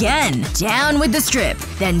again and again. Down with the strip.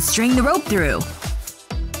 Then string the rope through.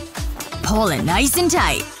 Pull it nice and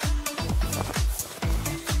tight.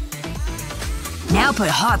 Now put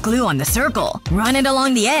hot glue on the circle. Run it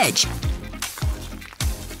along the edge.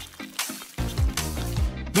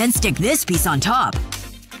 Then stick this piece on top.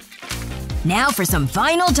 Now for some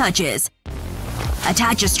final touches.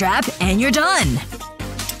 Attach a strap and you're done.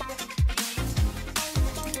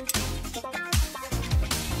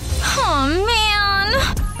 Oh man.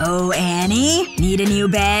 Oh, Annie? Need a new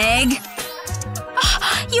bag?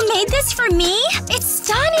 You made this for me? It's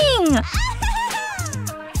stunning!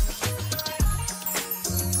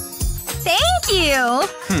 Thank you!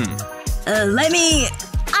 Let me…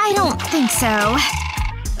 I don't think so.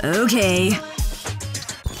 Okay.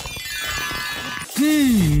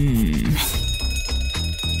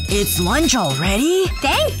 It's lunch already?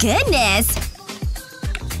 Thank goodness!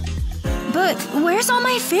 But where's all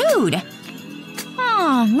my food?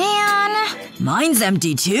 Oh, man. Mine's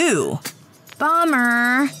empty too.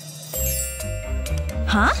 Bummer.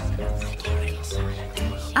 Huh?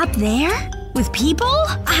 Up there? With people?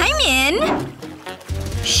 I'm in!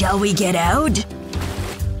 Shall we get out?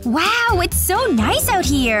 Wow, it's so nice out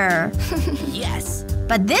here! Yes.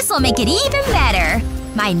 But this'll make it even better!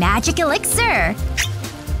 My magic elixir!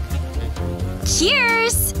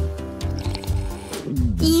 Cheers!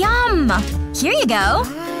 Yum! Here you go.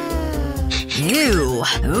 Ew.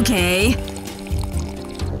 Okay.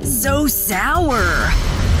 So sour.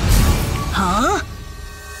 Huh?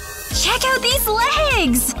 Check out these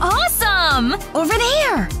legs! Awesome! Over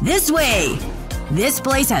there! This way! This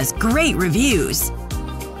place has great reviews.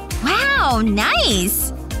 Wow,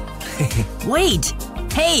 nice! Wait!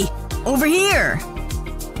 Hey! Over here!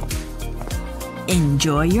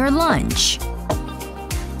 Enjoy your lunch.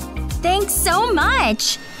 Thanks so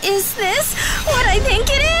much! Is this what I think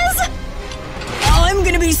it is? I'm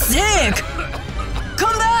gonna be sick!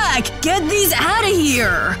 Come back! Get these out of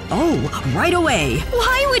here! Oh, right away.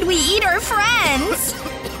 Why would we eat our friends?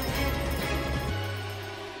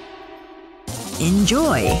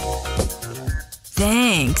 Enjoy.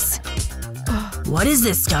 Thanks. What is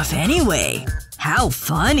this stuff anyway? How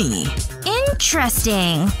funny.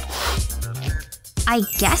 Interesting. I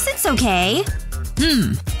guess it's okay.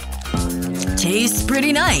 Tastes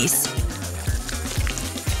pretty nice.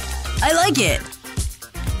 I like it.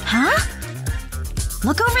 Huh?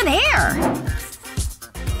 Look over there.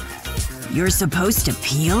 You're supposed to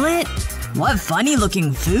peel it? What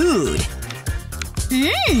funny-looking food.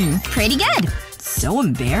 Pretty good. So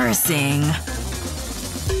embarrassing.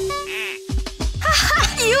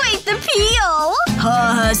 You ate the peel!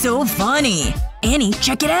 Haha, so funny. Annie,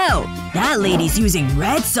 check it out. That lady's using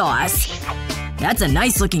red sauce. That's a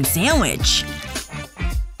nice-looking sandwich.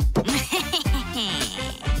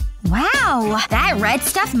 Wow, that red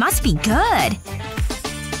stuff must be good.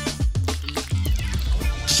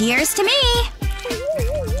 Cheers to me!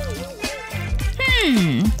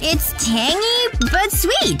 It's tangy, but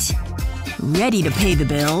sweet. Ready to pay the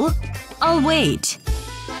bill? I'll wait.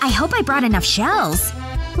 I hope I brought enough shells.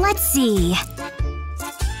 Let's see.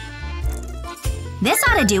 This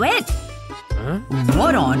ought to do it.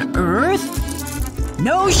 What on earth?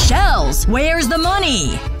 No shells! Where's the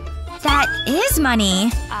money? That is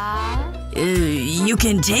money. You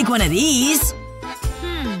can take one of these.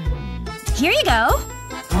 Here you go.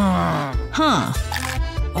 Huh.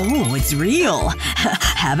 Oh, it's real.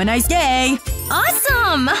 Have a nice day.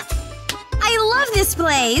 Awesome! I love this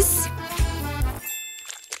place.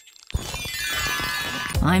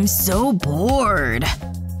 I'm so bored.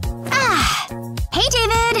 Hey,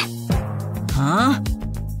 David! Huh?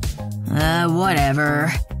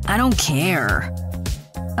 Whatever. I don't care.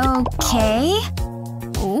 Okay.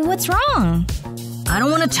 What's wrong? I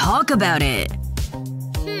don't want to talk about it.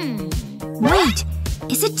 Wait.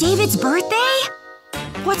 Is it David's birthday?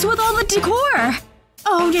 What's with all the decor?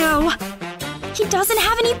 Oh no. He doesn't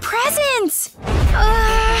have any presents!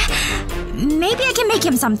 Maybe I can make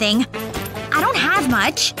him something. I don't have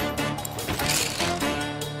much.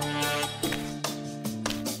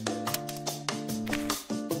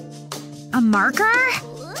 A marker?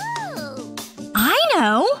 I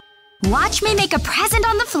know! Watch me make a present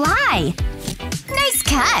on the fly! Nice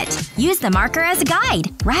cut! Use the marker as a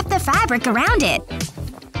guide. Wrap the fabric around it.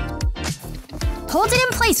 Hold it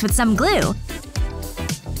in place with some glue.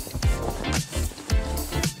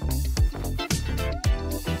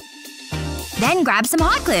 Then grab some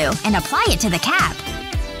hot glue and apply it to the cap.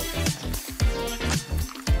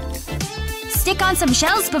 Stick on some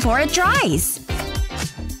shells before it dries.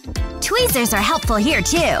 Tweezers are helpful here,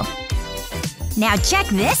 too. Now check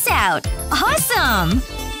this out! Awesome!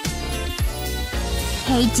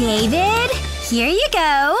 Hey, David. Here you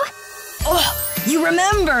go. Oh, you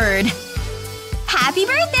remembered! Happy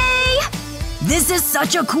birthday! This is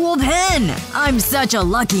such a cool pen! I'm such a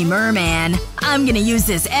lucky merman. I'm gonna use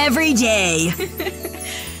this every day.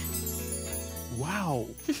 Wow.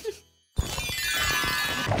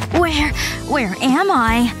 Where am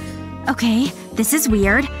I? Okay, this is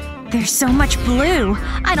weird. There's so much blue.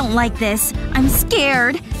 I don't like this. I'm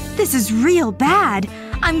scared. This is real bad.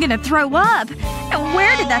 I'm gonna throw up. And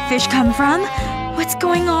where did that fish come from? What's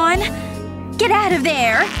going on? Get out of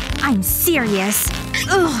there! I'm serious.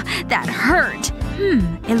 Ugh, that hurt.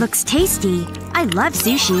 It looks tasty. I love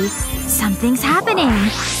sushi. Something's happening.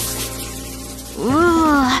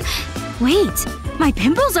 Ugh. Wait. My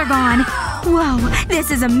pimples are gone. Whoa,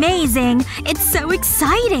 this is amazing. It's so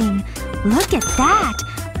exciting. Look at that.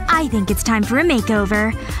 I think it's time for a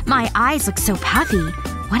makeover. My eyes look so puffy.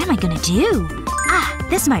 What am I gonna do?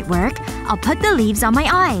 This might work. I'll put the leaves on my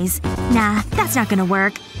eyes. Nah, that's not gonna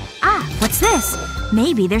work. What's this?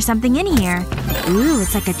 Maybe there's something in here. Ooh,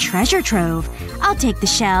 it's like a treasure trove. I'll take the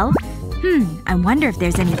shell. I wonder if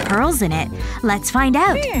there's any pearls in it. Let's find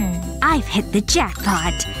out. I've hit the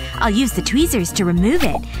jackpot. I'll use the tweezers to remove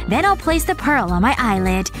it. Then I'll place the pearl on my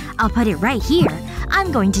eyelid. I'll put it right here.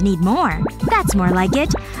 I'm going to need more. That's more like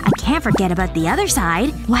it. I can't forget about the other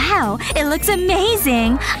side. Wow, it looks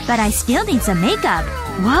amazing! But I still need some makeup.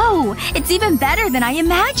 Whoa, it's even better than I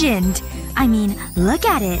imagined! I mean, look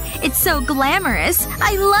at it. It's so glamorous.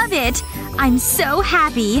 I love it! I'm so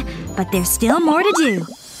happy. But there's still more to do.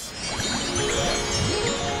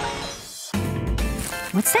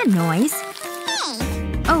 What's that noise?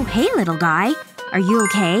 Oh, hey, little guy. Are you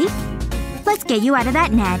okay? Let's get you out of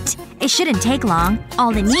that net. It shouldn't take long.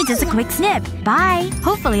 All it needs is a quick snip. Bye.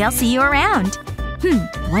 Hopefully I'll see you around.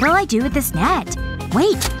 What'll I do with this net?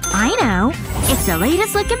 Wait. I know. It's the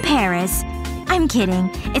latest look in Paris. I'm kidding.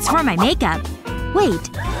 It's for my makeup. Wait.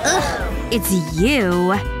 Ugh. It's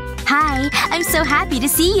you. Hi. I'm so happy to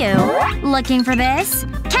see you. Looking for this?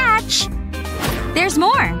 Catch! There's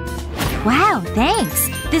more. Wow, thanks.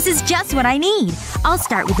 This is just what I need. I'll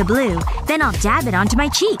start with the blue. Then I'll dab it onto my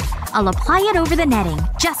cheek. I'll apply it over the netting.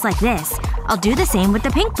 Just like this. I'll do the same with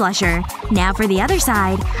the pink blusher. Now for the other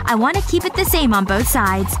side. I want to keep it the same on both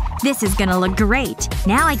sides. This is gonna look great.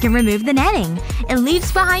 Now I can remove the netting. It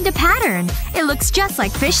leaves behind a pattern. It looks just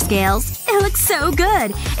like fish scales. It looks so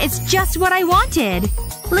good. It's just what I wanted.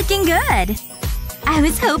 Looking good. I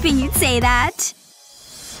was hoping you'd say that.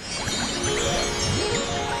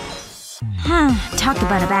 Talk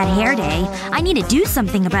about a bad hair day. I need to do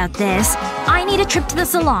something about this. I need a trip to the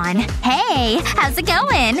salon. Hey! How's it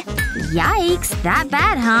going? Yikes. That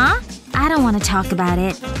bad, huh? I don't want to talk about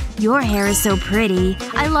it. Your hair is so pretty.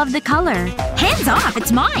 I love the color. Hands off!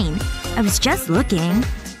 It's mine! I was just looking.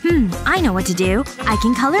 I know what to do. I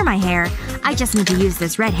can color my hair. I just need to use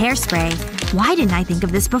this red hairspray. Why didn't I think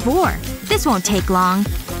of this before? This won't take long.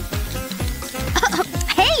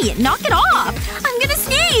 Hey! Knock it off! I'm gonna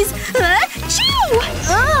sneeze! Achoo!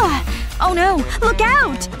 Ugh! Oh no! Look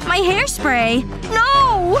out! My hairspray!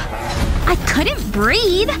 No! I couldn't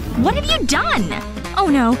breathe! What have you done? Oh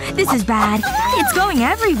no. This is bad. It's going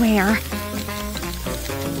everywhere.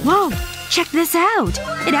 Whoa. Check this out.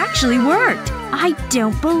 It actually worked. I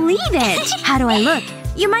don't believe it. How do I look?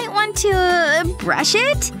 You might want to, brush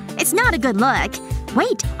it? It's not a good look.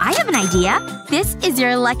 Wait. I have an idea. This is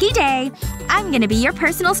your lucky day. I'm gonna be your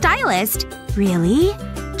personal stylist. Really?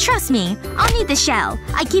 Trust me. I'll need the shell.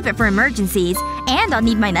 I keep it for emergencies. And I'll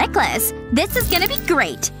need my necklace. This is gonna be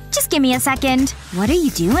great. Just give me a second. What are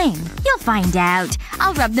you doing? You'll find out.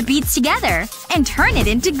 I'll rub the beads together. And turn it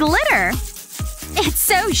into glitter. It's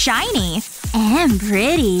so shiny. And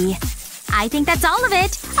pretty. I think that's all of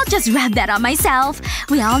it. I'll just rub that on myself.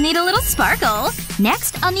 We all need a little sparkle.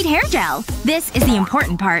 Next, I'll need hair gel. This is the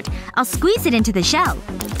important part. I'll squeeze it into the shell.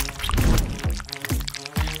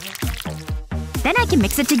 Then I can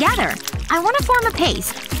mix it together. I want to form a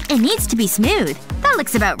paste. It needs to be smooth. That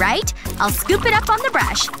looks about right. I'll scoop it up on the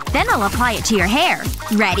brush. Then I'll apply it to your hair.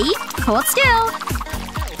 Ready? Hold still.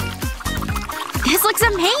 This looks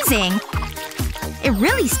amazing! It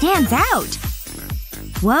really stands out.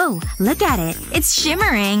 Whoa. Look at it. It's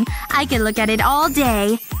shimmering. I could look at it all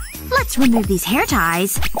day. Let's remove these hair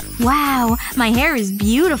ties. Wow. My hair is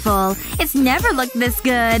beautiful. It's never looked this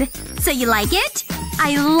good. So you like it?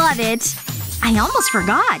 I love it. I almost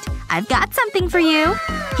forgot. I've got something for you.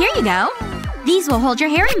 Here you go. These will hold your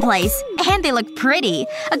hair in place. And they look pretty.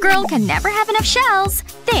 A girl can never have enough shells.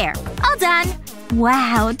 There. All done.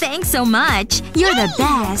 Wow. Thanks so much. You're the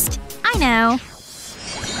best. I know.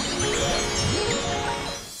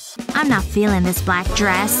 I'm not feeling this black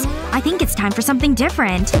dress. I think it's time for something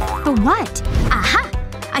different. But what? Aha!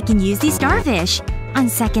 I can use these starfish. On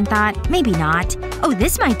second thought, maybe not. Oh,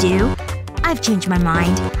 this might do. I've changed my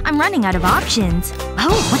mind. I'm running out of options.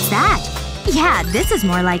 Oh, what's that? Yeah, this is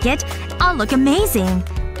more like it. I'll look amazing.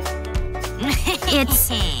 It's…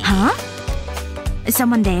 Huh? Is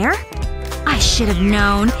someone there? I should have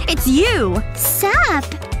known. It's you! Sup?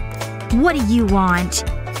 What do you want?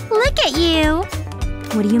 Look at you!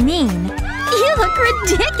 What do you mean? You look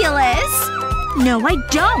ridiculous! No, I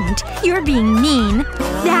don't! You're being mean.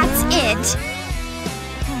 That's it.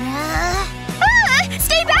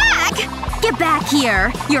 Stay back! Get back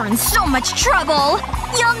here! You're in so much trouble!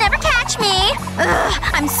 You'll never catch me! Ugh,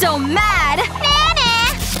 I'm so mad!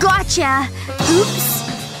 Nana! Gotcha!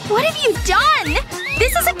 Oops. What have you done?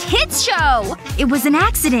 This is a kids show! It was an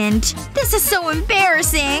accident. This is so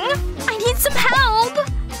embarrassing. I need some help!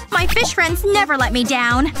 My fish friends never let me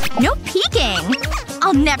down. No peeking.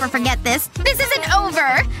 I'll never forget this. This isn't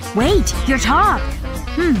over. Wait. Your top.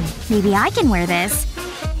 Maybe I can wear this.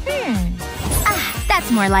 Ah,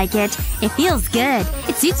 that's more like it. It feels good.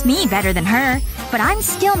 It suits me better than her. But I'm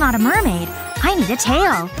still not a mermaid. I need a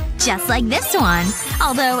tail. Just like this one.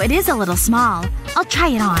 Although it is a little small. I'll try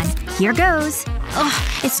it on. Here goes.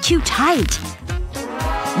 Ugh, it's too tight.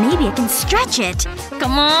 Maybe I can stretch it.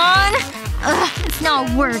 Come on! Ugh, it's not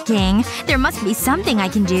working. There must be something I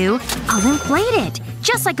can do. I'll inflate it.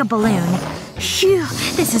 Just like a balloon. Phew.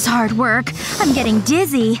 This is hard work. I'm getting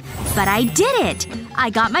dizzy. But I did it! I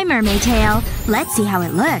got my mermaid tail. Let's see how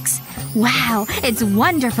it looks. Wow. It's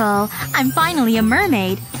wonderful. I'm finally a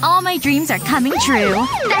mermaid. All my dreams are coming true.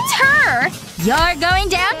 That's her! You're going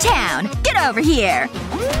downtown. Get over here.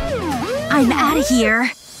 I'm out of here.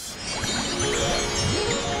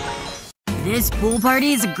 This pool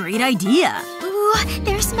party is a great idea. Ooh,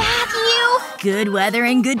 there's Matthew! Good weather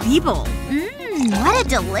and good people. What a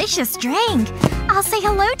delicious drink. I'll say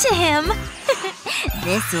hello to him.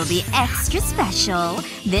 This will be extra special.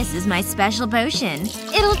 This is my special potion.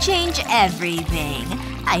 It'll change everything.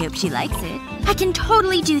 I hope she likes it. I can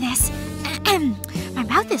totally do this. My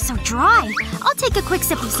mouth is so dry. I'll take a quick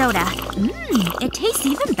sip of soda. It tastes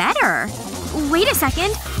even better. Wait a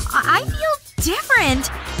second. I feel different.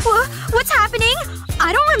 What's happening?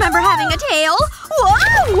 I don't remember having a tail.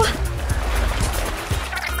 Whoa!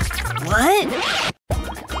 What?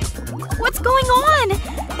 What's going on?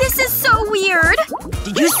 This is so weird.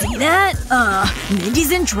 Did you see that?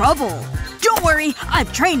 Mindy's in trouble. Don't worry.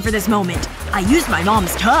 I've trained for this moment. I used my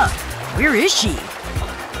mom's tub. Where is she?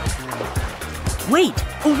 Wait.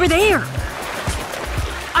 Over there.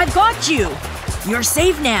 I've got you. You're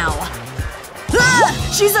safe now.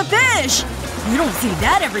 Ah! She's a fish! You don't see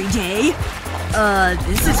that every day.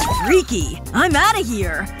 This is freaky. I'm outta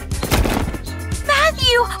here.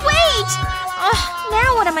 Matthew! Wait!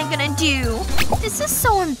 Now what am I gonna do? This is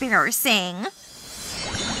so embarrassing.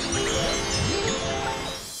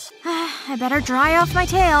 I better dry off my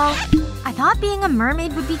tail. I thought being a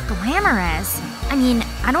mermaid would be glamorous. I mean,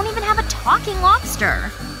 I don't even have a talking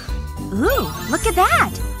lobster. Ooh, look at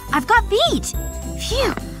that! I've got feet!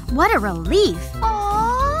 Phew, what a relief.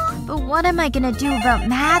 Aww. But what am I gonna do about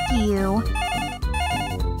Matthew?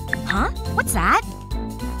 Huh? What's that?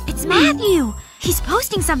 It's Matthew! He's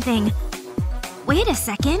posting something. Wait a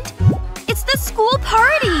second. It's the school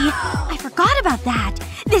party! I forgot about that.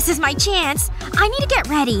 This is my chance. I need to get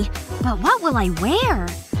ready. But what will I wear?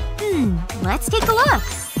 Let's take a look.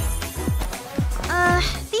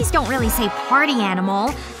 These don't really say party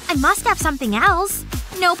animal. I must have something else.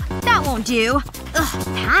 Nope, that won't do. Ugh,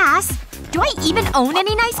 pass. Do I even own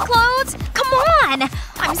any nice clothes? Come on!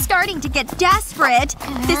 I'm starting to get desperate.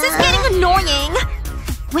 This is getting annoying.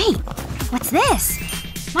 Wait. What's this?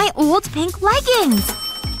 My old pink leggings!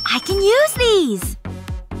 I can use these!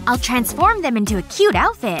 I'll transform them into a cute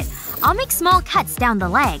outfit. I'll make small cuts down the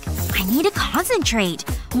leg. I need to concentrate.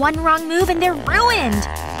 One wrong move and they're ruined.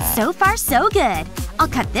 So far so good. I'll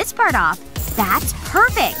cut this part off. That's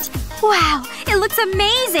perfect. Wow, it looks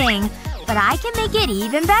amazing! But I can make it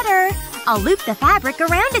even better. I'll loop the fabric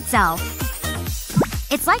around itself.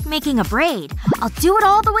 It's like making a braid. I'll do it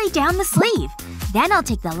all the way down the sleeve. Then I'll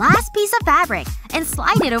take the last piece of fabric and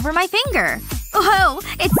slide it over my finger. Whoa,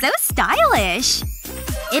 it's so stylish!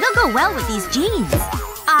 It'll go well with these jeans.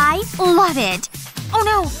 I love it! Oh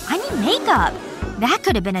no, I need makeup. That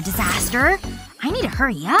could have been a disaster. I need to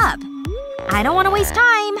hurry up. I don't want to waste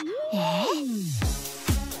time.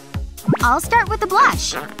 I'll start with the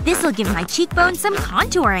blush. This'll give my cheekbones some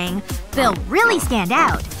contouring. They'll really stand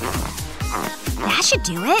out. That should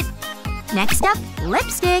do it. Next up,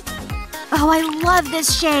 lipstick. Oh, I love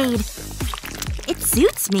this shade. It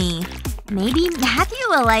suits me. Maybe Matthew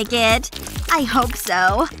will like it. I hope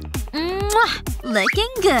so. Mwah! Looking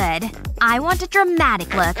good. I want a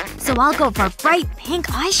dramatic look, so I'll go for bright pink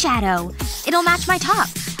eyeshadow. It'll match my top.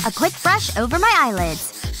 A quick brush over my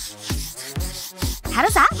eyelids. How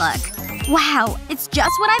does that look? Wow, it's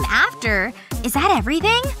just what I'm after. Is that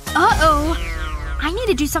everything? Uh-oh. I need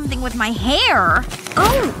to do something with my hair.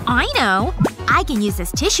 Oh, I know. I can use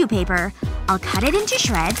this tissue paper. I'll cut it into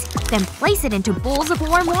shreds, then place it into bowls of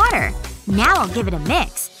warm water. Now I'll give it a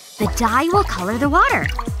mix. The dye will color the water.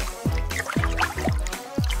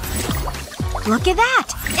 Look at that!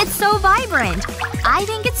 It's so vibrant! I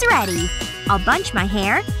think it's ready. I'll bunch my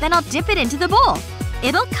hair, then I'll dip it into the bowl.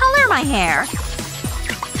 It'll color my hair.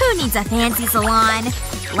 Who needs a fancy salon?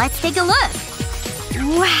 Let's take a look.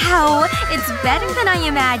 Wow! It's better than I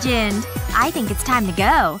imagined. I think it's time to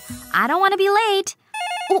go. I don't want to be late.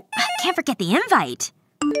 Oh, can't forget the invite.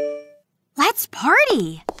 Let's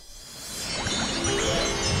party!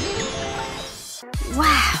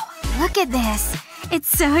 Wow. Look at this. It's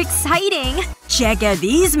so exciting. Check out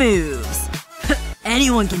these moves.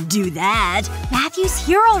 Anyone can do that. Matthew's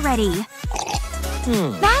here already.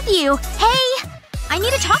 Matthew! Hey! I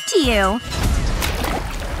need to talk to you.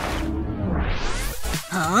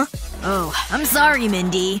 Huh? Oh, I'm sorry,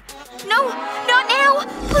 Mindy. No! Not now!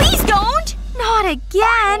 Please don't! Not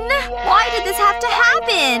again! Why did this have to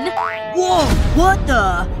happen? Whoa! What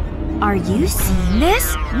the? Are you seeing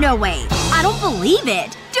this? No way. I don't believe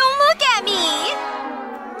it. Don't look at me!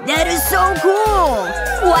 That is so cool!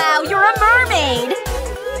 Wow, you're a mermaid!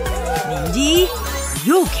 Mindy? Are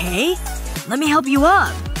you okay? Let me help you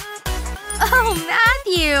up. Oh,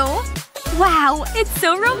 Matthew! Wow, it's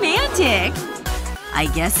so romantic. I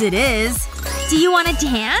guess it is. Do you want to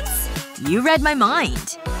dance? You read my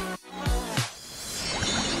mind.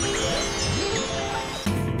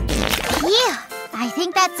 Phew. I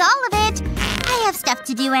think that's all of it. I have stuff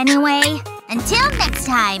to do anyway. Until next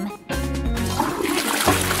time.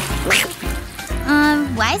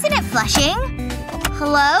 Why isn't it flushing?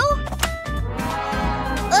 Hello?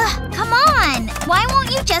 Ugh, come on! Why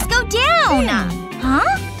won't you just go down?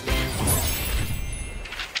 Huh?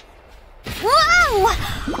 Whoa!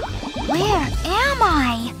 Where am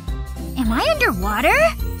I? Am I underwater?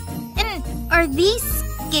 And are these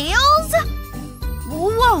scales?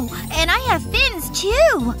 Whoa! And I have fins,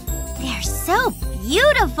 too! They're so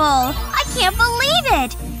beautiful! I can't believe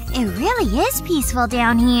it! It really is peaceful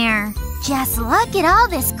down here. Just look at all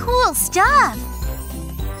this cool stuff!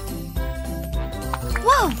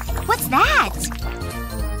 Whoa! What's that?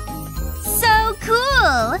 So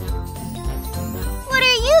cool! What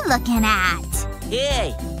are you looking at?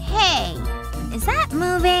 Hey! Hey, is that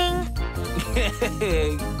moving?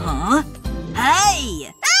 Huh?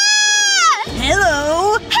 Hey! Ah!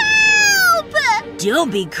 Hello! Help!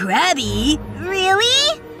 Don't be crabby.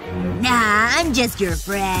 Really? Nah, I'm just your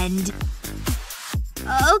friend.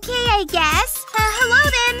 Okay, I guess. Hello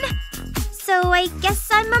then. So I guess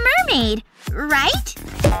I'm a mermaid, right?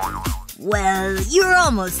 Well, you're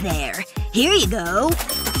almost there. Here you go.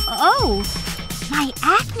 Oh. My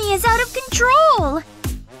acne is out of control.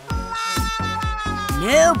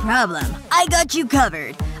 No problem. I got you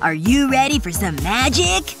covered. Are you ready for some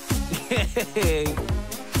magic?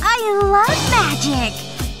 I love magic.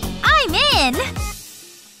 I'm in.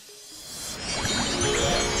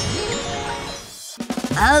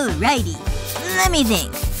 Alrighty. Let me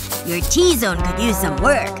think. Your T-zone could use some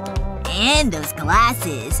work. And those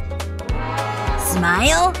glasses.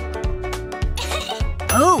 Smile?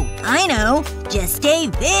 Oh, I know. Just stay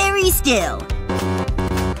very still.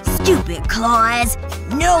 Stupid claws.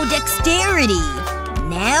 No dexterity.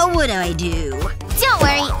 Now what do I do? Don't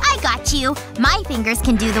worry, I got you. My fingers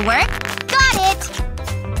can do the work. Got it!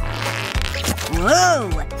 Whoa.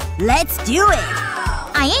 Let's do it.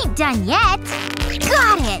 I ain't done yet.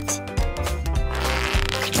 Got it!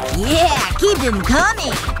 Yeah, keep them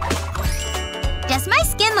coming. Does my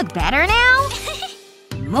skin look better now?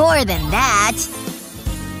 More than that.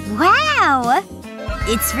 Wow!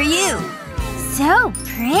 It's for you. So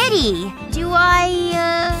pretty. Do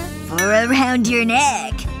I, For around your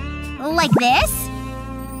neck. like this?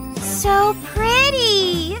 So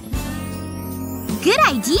pretty. Good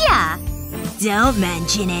idea. Don't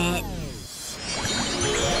mention it.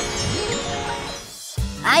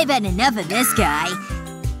 I've had enough of this guy.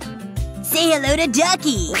 Say hello to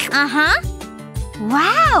Ducky. Uh-huh.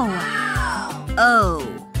 Wow. Oh.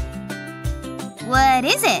 What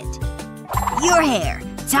is it? Your hair.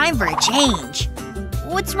 Time for a change.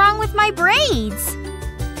 What's wrong with my braids?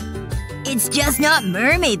 It's just not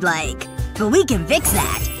mermaid-like. But we can fix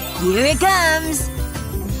that. Here it comes.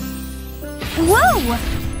 Whoa!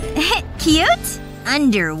 Cute?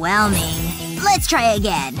 Underwhelming. Let's try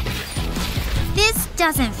again. This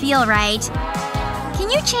doesn't feel right. Can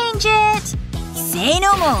you change it? Say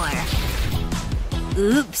no more.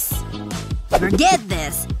 Oops. Forget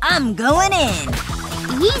this. I'm going in.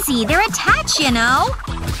 Easy, they're attached, you know.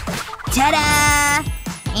 Ta-da!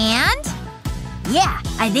 And? Yeah,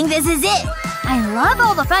 I think this is it. I love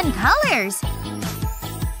all the fun colors.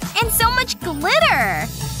 And so much glitter.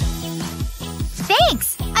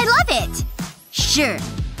 Thanks! I love it! Sure.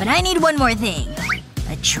 But I need one more thing.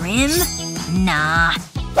 A trim? Nah.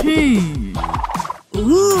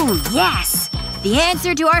 Ooh, yes! The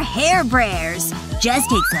answer to our hair prayers. Just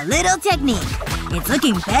takes a little technique. It's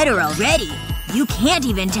looking better already. You can't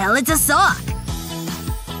even tell it's a sock.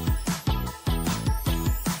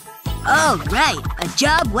 Alright, a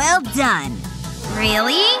job well done.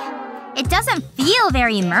 Really? It doesn't feel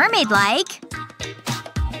very mermaid-like.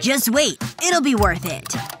 Just wait. It'll be worth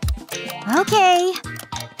it. Okay.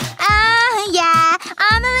 Yeah.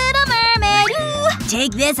 I'm a little mermaid. Ooh.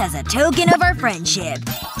 Take this as a token of our friendship.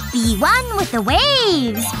 Be one with the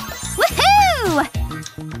waves. Woohoo!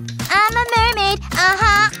 I'm a mermaid.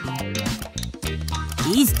 Uh-huh.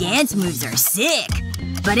 These dance moves are sick.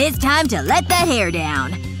 But it's time to let that hair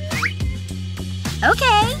down.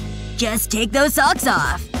 Okay. Just take those socks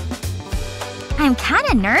off. I'm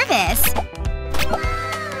kinda nervous.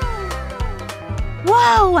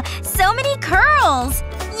 Whoa! So many curls!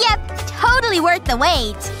 Yep, totally worth the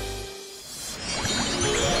wait.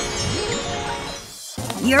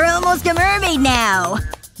 You're almost a mermaid now.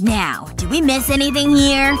 Now, did we miss anything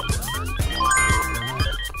here?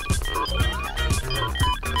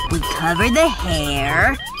 We covered the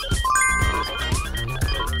hair.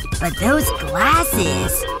 But those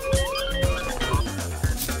glasses…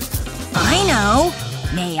 I know.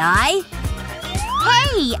 May I?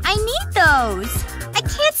 Hey! I need those! I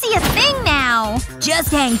can't see a thing now!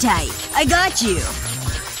 Just hang tight. I got you.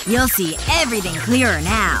 You'll see everything clearer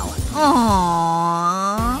now.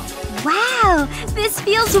 Aww. Wow! This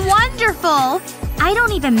feels wonderful! I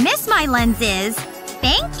don't even miss my lenses.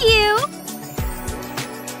 Thank you!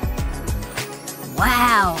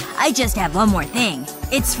 Wow. I just have one more thing.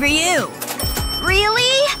 It's for you.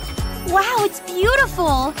 Really? Wow, it's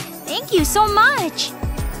beautiful. Thank you so much.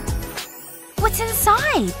 What's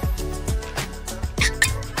inside?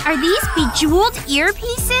 Are these bejeweled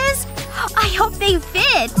earpieces? I hope they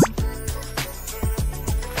fit.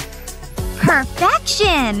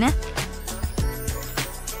 Perfection!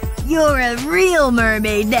 You're a real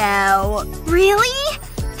mermaid now. Really?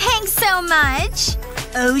 Thanks so much.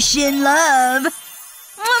 Ocean love.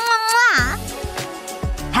 Mwah, mwah,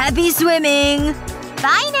 Happy swimming. mwah.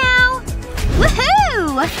 Bye now.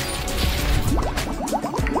 Woohoo!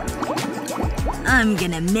 I'm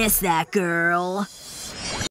gonna miss that girl.